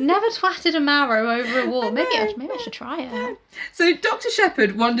 never twatted a marrow over a wall. Maybe I should try it. So Dr.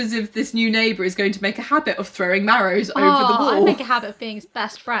 Shepherd wonders if this new neighbour is going to make a habit of throwing marrows over the wall. I'd make a habit of being his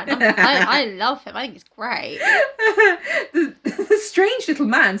best friend. I love him. I think he's great. The strange little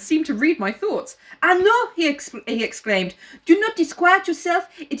man seemed to read my thoughts. "Ah no," he exclaimed. "Do not disquiet yourself.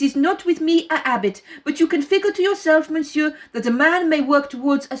 It is not with me a habit. But you can figure to yourself, monsieur, that a man may work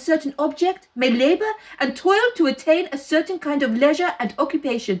towards a certain object, may labour and toil to attain a certain kind of leisure and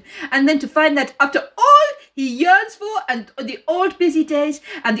occupation, and then to find that after all he yearns for and the old busy days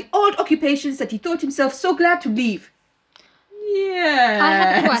and the old occupations that he thought himself so glad to leave." Yes. I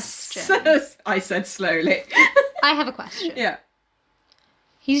have a question. I said slowly. I have a question. Yeah.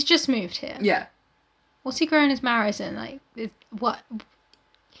 He's just moved here. Yeah. What's he growing his marrows in? Like, what?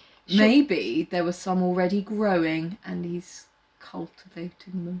 Maybe there was some already growing and he's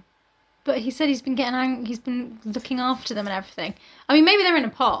cultivating them. But he said he's been looking after them and everything. I mean, maybe they're in a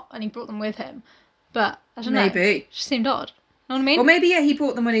pot and he brought them with him. But I don't know. Maybe. It just seemed odd. Know what I mean? Or maybe, he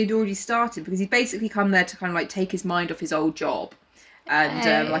brought them when he'd already started, because he'd basically come there to kind of like take his mind off his old job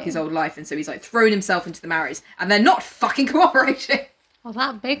and like his old life, and so he's like thrown himself into the marrows, and they're not fucking cooperating. Well,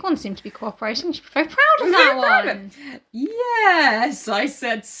 that big one seemed to be cooperating. You should be very proud of that one. Yes, I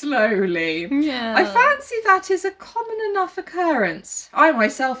said slowly. Yeah. I fancy that is a common enough occurrence. I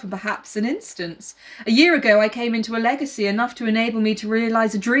myself am perhaps an instance. A year ago I came into a legacy enough to enable me to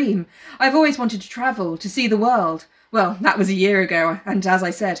realise a dream. I've always wanted to travel, to see the world. Well, that was a year ago, and as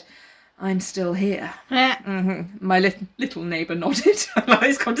I said, I'm still here. Mm-hmm. My little neighbour nodded.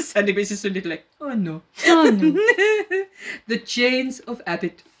 He's condescending, but he's just a little like, oh no. Oh no. The chains of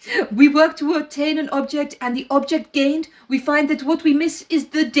habit. We work to attain an object, and the object gained, we find that what we miss is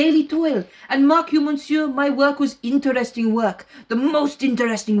the daily toil. And mark you, monsieur, my work was interesting work. The most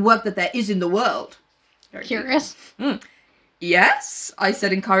interesting work that there is in the world. Curious. Yes, I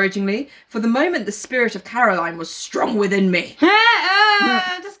said encouragingly. For the moment, the spirit of Caroline was strong within me.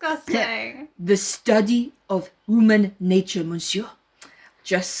 Disgusting. The study of human nature, monsieur.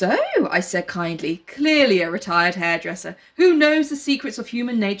 Just so, I said kindly, clearly a retired hairdresser. Who knows the secrets of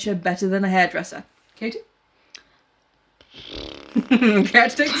human nature better than a hairdresser? Katie? Care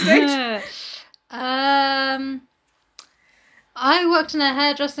to take the stage? I worked in a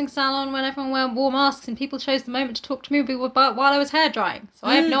hairdressing salon when everyone wore masks and people chose the moment to talk to me while I was hair drying. So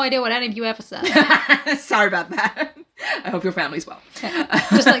I have no idea what any of you ever said. Sorry about that. I hope your family's well.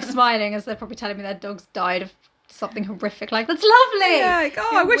 Just like smiling as they're probably telling me their dogs died of something horrific. Like, that's lovely. Yeah, like,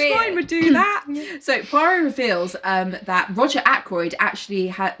 I wish mine would do that. So Poirot reveals that Roger Ackroyd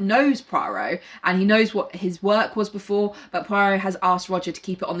actually knows Poirot, and he knows what his work was before, but Poirot has asked Roger to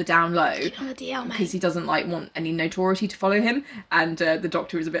keep it on the down low. Keep it on the DL, mate. Because he doesn't want any notoriety to follow him, and the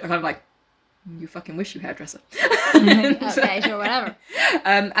Doctor is a bit kind of like, you fucking wish, you hairdresser. Okay, sure, whatever.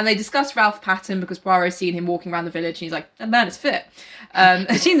 And they discuss Ralph Patton because Poirot's seen him walking around the village, and he's like, that man is fit.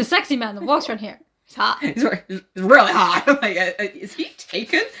 You've seen the sexy man that walks around here. He's hot. He's really hot. Like, is he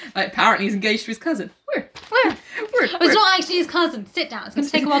taken? Like, apparently he's engaged to his cousin. Where? It's not actually his cousin. Sit down. It's going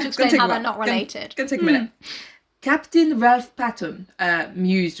to take a while to explain how they're not related. It's going to take a minute. Captain Ralph Patten,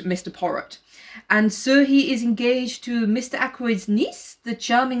 mused Mr. Porritt. And so he is engaged to Mr. Ackroyd's niece, the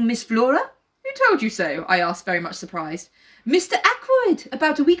charming Miss Flora? Who told you so? I asked, very much surprised. Mr. Ackroyd,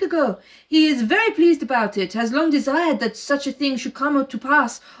 about a week ago. He is very pleased about it, has long desired that such a thing should come to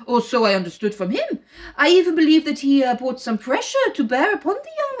pass, or so I understood from him. I even believe that he brought some pressure to bear upon the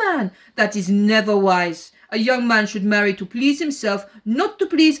young man. That is never wise. A young man should marry to please himself, not to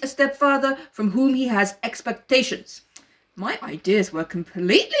please a stepfather from whom he has expectations. My ideas were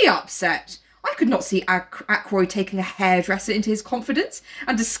completely upset. I could not see Ackroyd taking a hairdresser into his confidence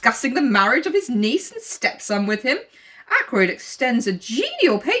and discussing the marriage of his niece and stepson with him. Ackroyd extends a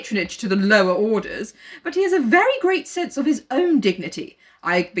genial patronage to the lower orders, but he has a very great sense of his own dignity.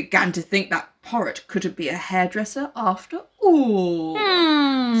 I began to think that Porritt couldn't be a hairdresser after all.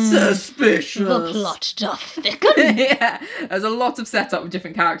 Suspicious. The plot doth thicken. Yeah, there's a lot of setup with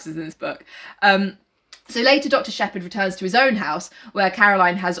different characters in this book. So later Dr. Shepherd returns to his own house, where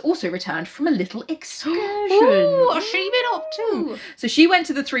Caroline has also returned from a little excursion. Ooh, what's she been up to? So she went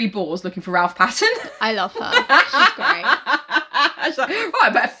to the Three Boars looking for Ralph Patten. I love her. She's great. She's like, right, I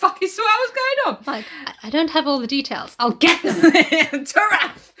better fucking sort out what's going on. Like, I don't have all the details. I'll get them. To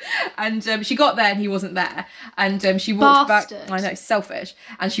Ralph. And she got there and he wasn't there. And she walked Bastard. back. I know, selfish.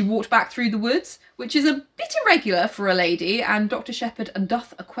 And she walked back through the woods, which is a bit irregular for a lady. And Dr. Shepherd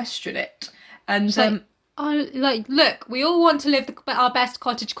doth question it. And look, we all want to live our best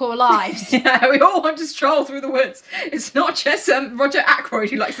cottagecore lives. Yeah, we all want to stroll through the woods. It's not just Roger Ackroyd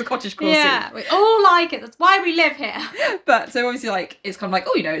who likes the cottagecore Yeah, we all like it. That's why we live here. But so obviously, like, it's kind of like,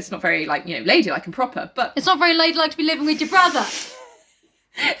 oh, you know, it's not very, like, you know, ladylike and proper, but It's not very ladylike to be living with your brother.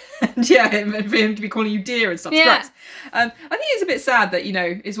 and yeah, and for him to be calling you dear and stuff. Yeah. Right. I think it's a bit sad that, you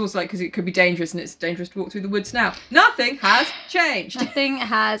know, it's also like, because it could be dangerous and it's dangerous to walk through the woods now. Nothing has changed. Nothing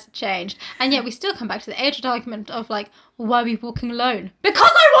has changed. And yet we still come back to the age-old argument of, like, why are we walking alone? Because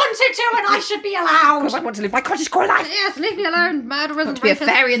I wanted to and I should be allowed. Because I want to live my cottagecore life. Yes, leave me alone. Murderers and To be a rapists.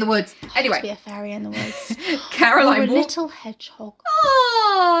 fairy in the woods. To Anyway, be a fairy in the woods. Caroline Or a walks. little hedgehog.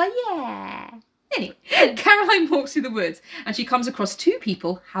 Oh, yeah. Anyway, Caroline walks through the woods and she comes across two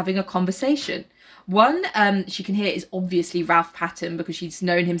people having a conversation. One, she can hear, is obviously Ralph Patten because she's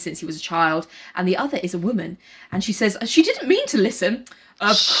known him since he was a child, and the other is a woman. And she says, she didn't mean to listen.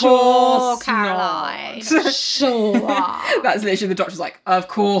 Of course Caroline. not. Sure. That's literally the doctor's like, of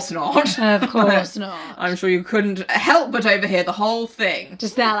course not. Of course not. I'm sure you couldn't help but overhear the whole thing.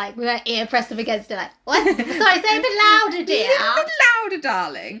 Just there, like, with her ear pressed up against it, like, what? Sorry, say a bit louder, dear. A little bit louder,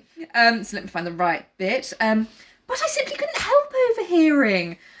 darling. So let me find the right bit. But I simply couldn't help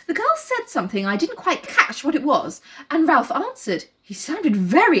overhearing. The girl said something, I didn't quite catch what it was, and Ralph answered. He sounded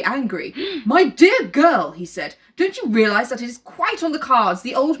very angry. My dear girl, he said, don't you realise that it is quite on the cards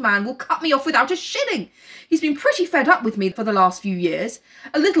the old man will cut me off without a shilling? He's been pretty fed up with me for the last few years.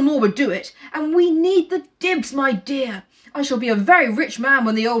 A little more would do it, and we need the dibs, my dear. I shall be a very rich man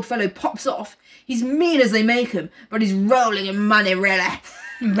when the old fellow pops off. He's mean as they make him, but he's rolling in money, really.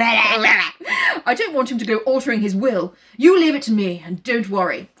 I don't want him to go altering his will. You leave it to me, and don't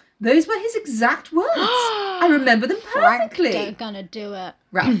worry. Those were his exact words. I remember them perfectly. Frank, gonna do it.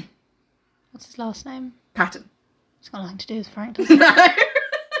 Ralph. What's his last name? Patten. It's got nothing to do with Frank, does it?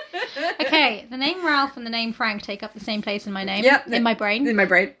 No. Okay, the name Ralph and the name Frank take up the same place in my name. Yep. In my brain. In my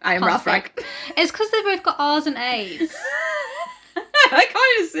brain. I am Can't Ralph speak. Frank. It's because they both got R's and A's. I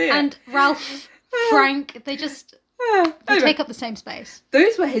kind of see it. And Ralph, Frank, they Anyway, take up the same space.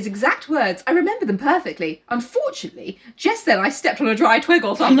 those were his exact words. I remember them perfectly. Unfortunately, just then I stepped on a dry twig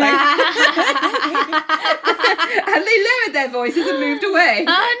or something. And they lowered their voices and moved away.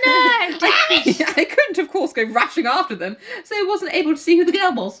 Oh no! Damn it! I couldn't, of course, go rushing after them, so I wasn't able to see who the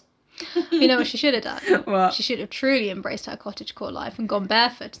girl was. You know what she should have done? What? She should have truly embraced her cottagecore life and gone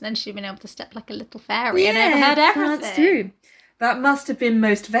barefoot, and then she'd been able to step like a little fairy and overheard everything. That's true. That must have been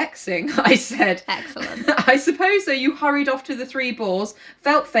most vexing, I said. Excellent. I suppose so. You hurried off to the Three Boars,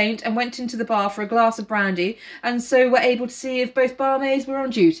 felt faint, and went into the bar for a glass of brandy, and so were able to see if both barmaids were on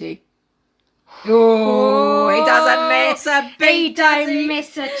duty. Oh, he doesn't miss a beat, He does don't he?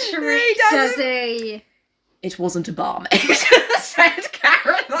 miss a He trick, doesn't. does he? It wasn't a barmaid, said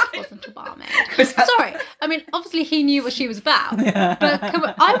Caroline. Wasn't a barmaid. 'Cause that's- Sorry, I mean, obviously he knew what she was about, Yeah. but come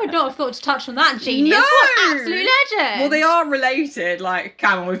on, I would not have thought to touch on that genius. No! What absolute legend! Well, they are related. Like,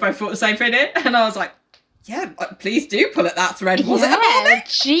 Cameron, we both thought the same thing, and I was like, yeah, please do pull at that thread. Was it a barmaid?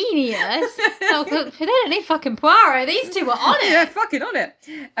 Genius. Oh, they don't need fucking Poirot. These two were on it. Yeah, fucking on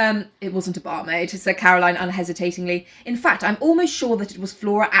it. It wasn't a barmaid, said Caroline unhesitatingly. In fact, I'm almost sure that it was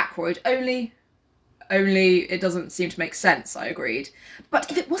Flora Ackroyd, only... only it doesn't seem to make sense, I agreed. But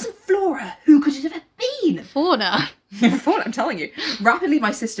if it wasn't Flora, who could it have been? Fauna. Fauna, I'm telling you. Rapidly,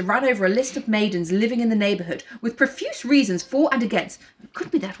 my sister ran over a list of maidens living in the neighbourhood with profuse reasons for and against.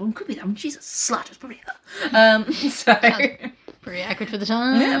 Could be that one, could be that one. She's a slut, it's probably her. So... Pretty accurate for the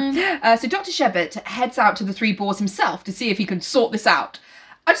time. Yeah. So Dr. Shepherd heads out to the Three Boars himself to see if he can sort this out.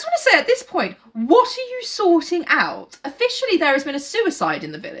 I just want to say at this point, what are you sorting out? Officially, there has been a suicide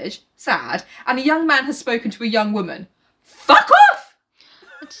in the village, sad, and a young man has spoken to a young woman. Fuck off!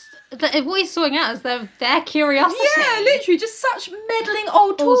 What he's sorting out is their curiosity. Yeah, literally, just such meddling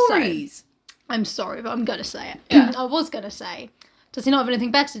old Tories. Also, I'm sorry, but I'm going to say it. Yeah. I was going to say, does he not have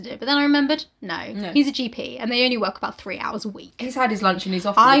anything better to do? But then I remembered, no. He's a GP, and they only work about 3 hours a week. He's had his lunch and he's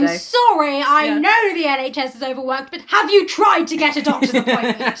off for the I'm day. sorry, I know the NHS is overworked, but have you tried to get a doctor's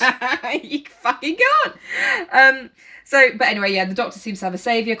appointment? You fucking can't. But anyway, the doctor seems to have a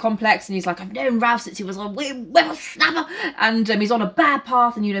saviour complex, and he's like, I've known Ralph since he was a whippersnapper, and he's on a bad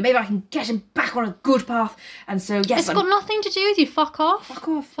path, and, maybe I can get him back on a good path, and so, yes. It's got nothing to do with you, fuck off. Fuck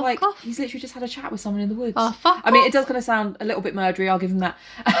off. Fuck off. He's literally just had a chat with someone in the woods. Oh, fuck I mean, off. it does kind of sound a little bit murdery, I'll give him that.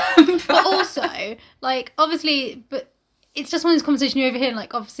 But also, obviously, but it's just one of those conversations you overhear,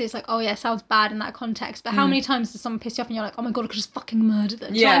 obviously it's oh yeah, it sounds bad in that context, but how many times does someone piss you off and you're like, oh my god, I could just fucking murder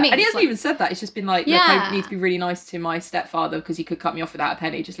them? Do you know what I mean? And he hasn't even said that. It's just been look, I need to be really nice to my stepfather because he could cut me off without a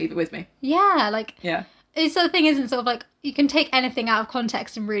penny, just leave it with me. Yeah, Yeah. It's the thing, isn't sort of you can take anything out of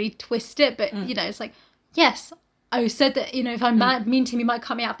context and really twist it, but, it's yes, I said that, if I'm mean to him, he might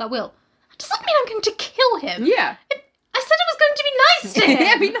cut me out of that will. Does that mean I'm going to kill him? Yeah. I said I was going to be nice to him.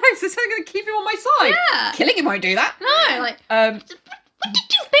 Yeah, be nice. I said I'm going to keep him on my side. Yeah. Killing him won't do that. No, what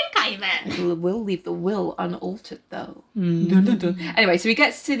did you think I meant? We'll leave the will unaltered, though. Dun, dun, dun. Anyway, so he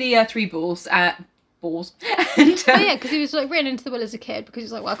gets to the Three Boars. And, because he was written into the will as a kid because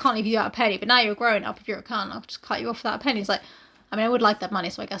he's well, I can't leave you out a penny, but now you're growing up. If you're a cunt, I'll just cut you off without a penny. He's I would like that money,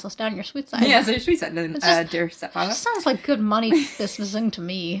 so I guess I'll stay on your sweet side. Yeah, so your sweet side, then, dear stepfather. Sounds like good money businessing to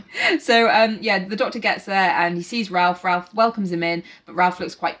me. So, the doctor gets there and he sees Ralph. Ralph welcomes him in, but Ralph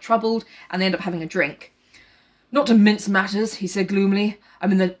looks quite troubled, and they end up having a drink. Not to mince matters, he said gloomily.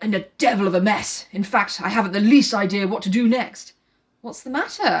 I'm in a devil of a mess. In fact, I haven't the least idea what to do next. What's the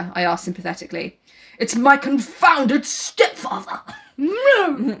matter? I asked sympathetically. It's my confounded stepfather.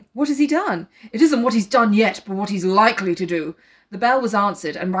 No! What has he done? It isn't what he's done yet, but what he's likely to do. The bell was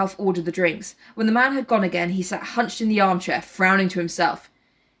answered, and Ralph ordered the drinks. When the man had gone again, he sat hunched in the armchair, frowning to himself.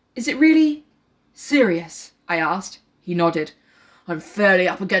 Is it really serious? I asked. He nodded. I'm fairly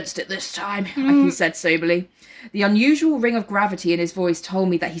up against it this time, he said soberly. The unusual ring of gravity in his voice told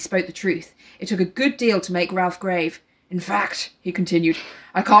me that he spoke the truth. It took a good deal to make Ralph grave. In fact, he continued,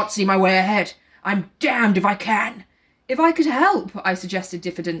 I can't see my way ahead. I'm damned if I can. If I could help, I suggested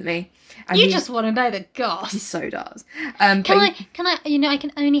diffidently. And you just want to know the goss. He so does. Can I, I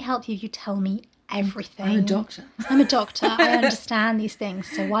can only help you if you tell me everything. I'm a doctor. I'm a doctor. I understand these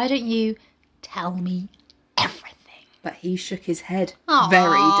things. So why don't you tell me everything? But he shook his head Aww.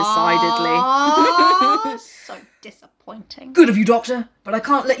 very decidedly. So disappointing. Good of you, Doctor, but I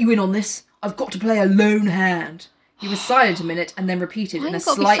can't let you in on this. I've got to play a lone hand. He was silent a minute and then repeated in a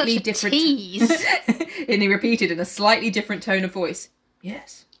slightly different and he repeated in a slightly different tone of voice.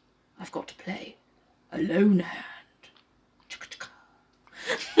 Yes, I've got to play a lone hand.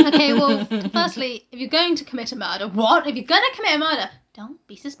 Okay, well, firstly, if you're going to commit a murder, if you're going to commit a murder, don't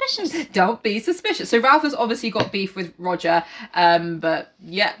be suspicious. Don't be suspicious. So Ralph has obviously got beef with Roger, but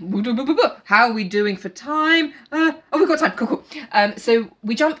yeah. How are we doing for time? We've got time. Cool. So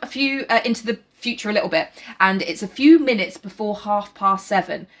we jump into the future a little bit, and it's a few minutes before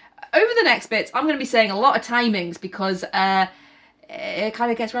 7:30. Over the next bits, I'm going to be saying a lot of timings because it kind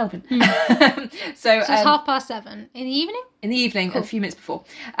of gets relevant. So it's 7:30 in the evening? In the evening, cool. A few minutes before.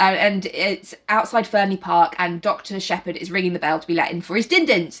 And it's outside Fernley Park, and Dr. Shepherd is ringing the bell to be let in for his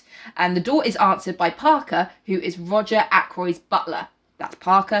din-dins. And the door is answered by Parker, who is Roger Ackroyd's butler. That's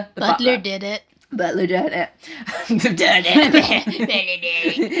Parker, the butler. Did it. Butler did it. Did it.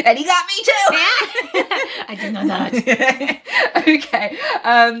 And he got me too. I didn't know that. Okay.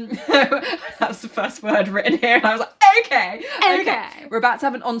 That's the first word written here, and I was like, okay. We're about to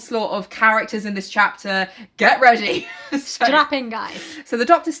have an onslaught of characters in this chapter. Get ready. Strap in, guys. So the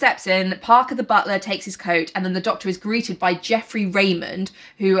doctor steps in, Parker the butler takes his coat, and then the doctor is greeted by Geoffrey Raymond,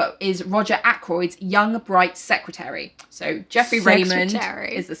 who is Roger Ackroyd's young, bright secretary. So Geoffrey Raymond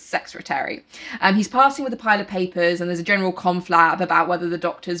is the secretary. He's passing with a pile of papers, and there's a general conflab about whether the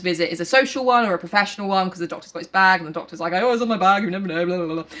doctor's visit is a social one or a professional one, because the doctor's got his bag, and the doctor's like, I always have my bag, you never know, blah,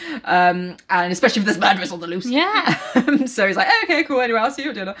 blah, blah. And especially if there's murderers on the loose. Yeah. So he's like, okay, cool, anyway, I'll see you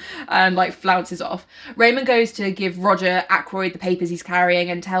at dinner. And, like, flounces off. Raymond goes to give Roger Ackroyd the papers he's carrying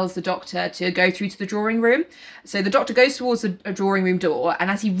and tells the doctor to go through to the drawing room. So the doctor goes towards a drawing room door,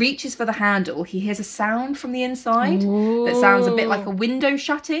 and as he reaches for the handle, he hears a sound from the inside that sounds a bit like a window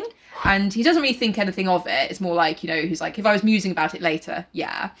shutting. And he doesn't really think anything of it. It's more like, he's like, if I was musing about it later,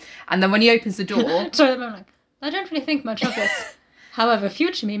 yeah. And then when he opens the door... Sorry, I'm like, I don't really think much of this. However,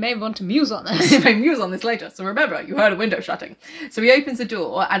 future me may want to muse on this. He may muse on this later. So remember, you heard a window shutting. So he opens the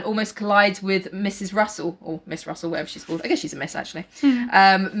door and almost collides with Mrs. Russell, or Miss Russell, whatever she's called. I guess she's a miss, actually.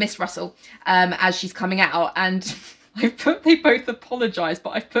 Miss Russell, as she's coming out. And they both apologise,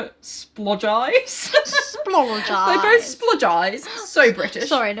 but I've put splodgise. Splodgise. They both splodgise. So British.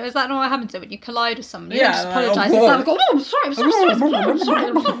 Sorry, no, is that not what happens when you collide with somebody? Yeah, You just apologise. It's like, oh, I'm sorry, I'm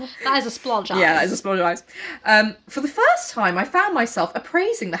sorry. That is a splodgise. Yeah, that is a splodgise. For the first time, I found myself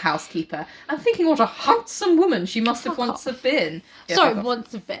appraising the housekeeper and thinking what a handsome woman she must have once have been. Yeah, sorry,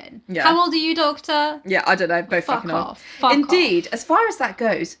 once have been. Yeah. How old are you, Doctor? Yeah, I don't know. Both Fuck fucking off. old. Indeed, as far as that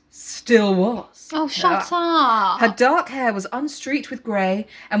goes, still was. Oh, shut up. Her dark hair was unstreaked with grey,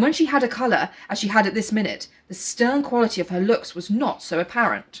 and when she had a colour, as she had at this minute, the stern quality of her looks was not so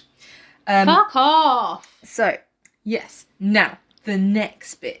apparent. Fuck off. So, yes. Now, the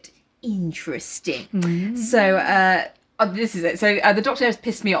next bit. Interesting. So, this is it. So the doctor has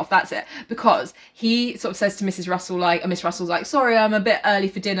pissed me off, that's it. Because he sort of says to Mrs. Russell, like, Miss Russell's like, sorry, I'm a bit early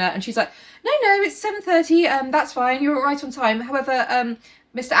for dinner. And she's like, no, it's 7:30, that's fine, you're right on time. However,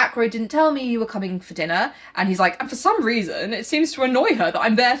 Mr. Ackroyd didn't tell me you were coming for dinner. And he's like, and for some reason, it seems to annoy her that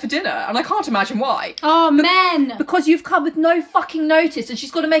I'm there for dinner. And I can't imagine why. Oh, men! Because you've come with no fucking notice and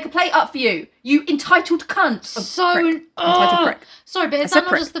she's got to make a plate up for you. You entitled cunt. Entitled prick. Sorry, but is that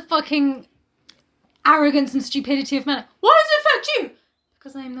not just the fucking arrogance and stupidity of men? Why does it affect you?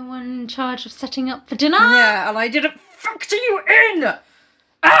 Because I'm the one in charge of setting up for dinner. Yeah, and I didn't factor you in.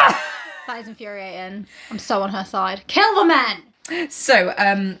 Ah! That is infuriating. I'm so on her side. Kill the men! So,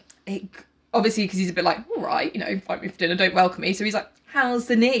 obviously, because he's a bit like, all right, invite me for dinner, don't welcome me. So he's like, how's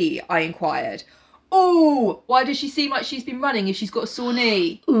the knee? I inquired. Oh, why does she seem like she's been running if she's got a sore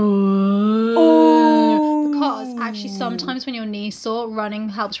knee? Ooh. Because actually sometimes when your knee's sore, running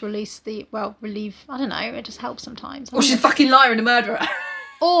helps relieve, I don't know, it just helps sometimes. Or she's a fucking liar and a murderer.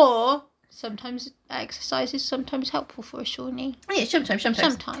 Or sometimes exercise is sometimes helpful for a sore knee. Oh, yeah, sometimes.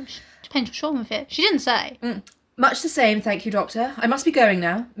 Depends what's wrong with it. She didn't say. Much the same, thank you, Doctor. I must be going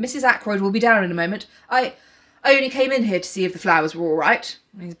now. Mrs. Ackroyd will be down in a moment. I only came in here to see if the flowers were all right.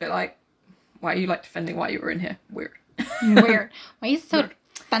 And he's a bit like, why are you defending why you were in here? Weird. Why are you so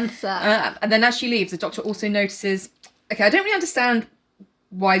defensive? And then as she leaves, the Doctor also notices, okay, I don't really understand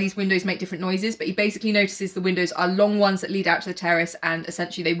why these windows make different noises, but he basically notices the windows are long ones that lead out to the terrace, and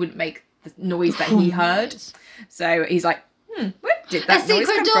essentially they wouldn't make the noise that he heard. So he's like, where did that noise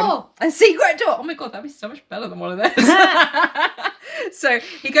come from? A secret door! Oh my god, that'd be so much better than one of those. So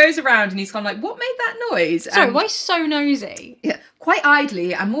he goes around and he's kind of like, what made that noise? Sorry, why so nosy? Yeah, quite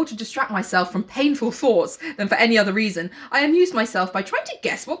idly, and more to distract myself from painful thoughts than for any other reason, I amused myself by trying to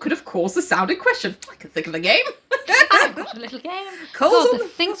guess what could have caused the sound in question. I can think of the game. I've got a little game.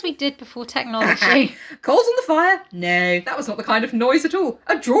 The things we did before technology. Coals on the fire? No, that was not the kind of noise at all.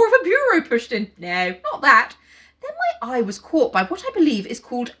 A drawer of a bureau pushed in? No, not that. Then my eye was caught by what I believe is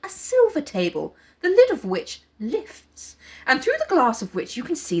called a silver table, the lid of which lifts, and through the glass of which you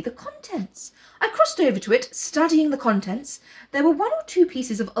can see the contents. I crossed over to it, studying the contents. There were 1 or 2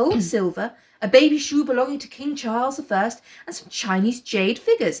 pieces of old silver, a baby shoe belonging to King Charles I, and some Chinese jade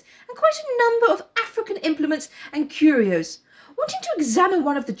figures, and quite a number of African implements and curios. Wanting to examine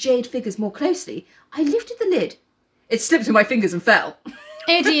one of the jade figures more closely, I lifted the lid. It slipped through my fingers and fell.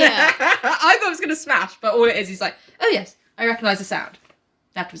 Idiot. I thought it was going to smash, but all it is, he's like, oh yes, I recognise the sound.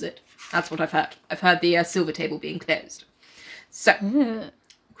 That was it. That's what I've heard. I've heard the silver table being closed. So,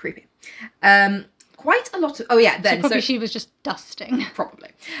 creepy. Quite a lot of... Oh yeah, then... So she was just dusting. Probably.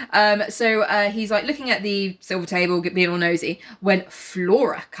 So he's like looking at the silver table, being all nosy, when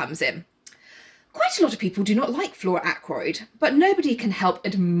Flora comes in. Quite a lot of people do not like Flora Ackroyd, but nobody can help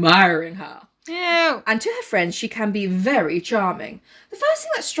admiring her. Ew. And to her friends, she can be very charming. The first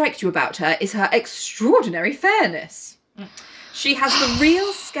thing that strikes you about her is her extraordinary fairness. She has the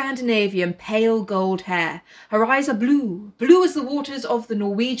real Scandinavian pale gold hair. Her eyes are blue as the waters of the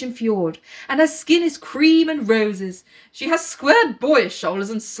Norwegian fjord, and her skin is cream and roses. She has square boyish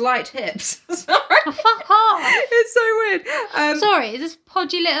shoulders and slight hips. Sorry. Oh, fuck off. It's so weird. Sorry, is this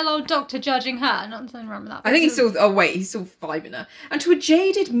podgy little old doctor judging her? Not something wrong with that. I think he's still... Oh, wait, he's still vibing her. And to a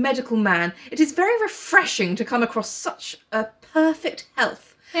jaded medical man, it is very refreshing to come across such a perfect health.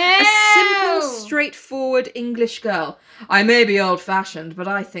 A simple, straightforward English girl. I may be old-fashioned, but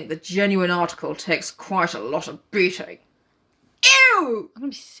I think the genuine article takes quite a lot of beating. Ew! I'm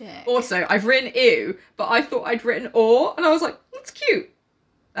gonna be sick. Also, I've written ew, but I thought I'd written or, and I was like, that's cute.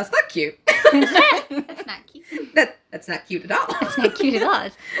 That's not cute. That's not cute. That's not cute at all. That's not cute at all.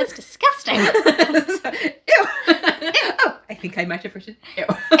 That's disgusting. Ew. Oh, I think I might have written ew.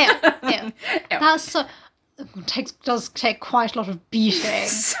 Ew. That's so... does take quite a lot of beating.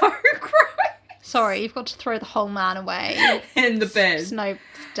 So gross. Sorry, you've got to throw the whole man away. In the bin. Snope's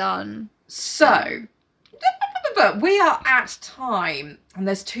done. So, but we are at time, and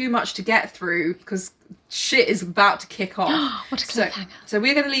there's too much to get through because shit is about to kick off. What a cliffhanger. So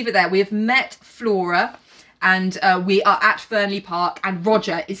we're going to leave it there. We have met Flora, and we are at Fernley Park, and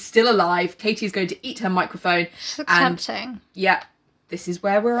Roger is still alive. Katie is going to eat her microphone. It's tempting. Yeah, this is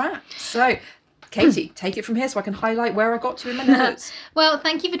where we're at. So, Katie, take it from here so I can highlight where I got to in my notes. Well,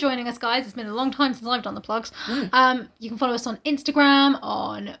 thank you for joining us, guys. It's been a long time since I've done the plugs. You can follow us on Instagram,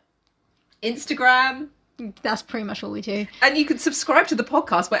 That's pretty much all we do. And you can subscribe to the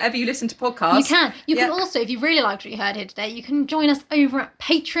podcast wherever you listen to podcasts. You can. You can also, if you really liked what you heard here today, you can join us over at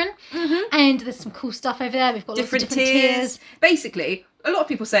Patreon. And there's some cool stuff over there. We've got different lots of different tiers. Basically, a lot of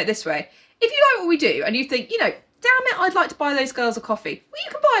people say it this way. If you like what we do and you think, damn it, I'd like to buy those girls a coffee. Well,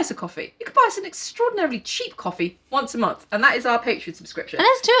 you can buy us a coffee. You can buy us an extraordinarily cheap coffee once a month. And that is our Patreon subscription. And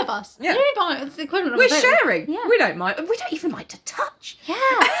there's two of us. Yeah. You only buy it's the equivalent of We're a bit. sharing. Yeah. We don't mind. We don't even like to touch. Yeah.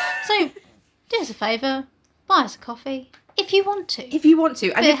 So, do us a favour. Buy us a coffee. If you want to. If you want to.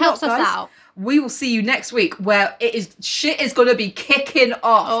 And But if it helps not, us guys, out. we will see you next week where shit is going to be kicking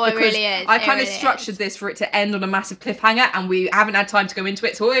off. Oh, it because really is. I It kind of really structured is. this for it to end on a massive cliffhanger and we haven't had time to go into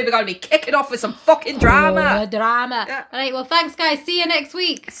it. So we're going to be kicking off with some fucking drama. Oh, drama. Yeah. All right, well, thanks, guys. See you next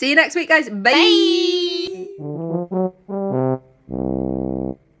week. See you next week, guys. Bye.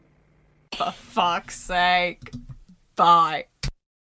 For fuck's sake. Bye.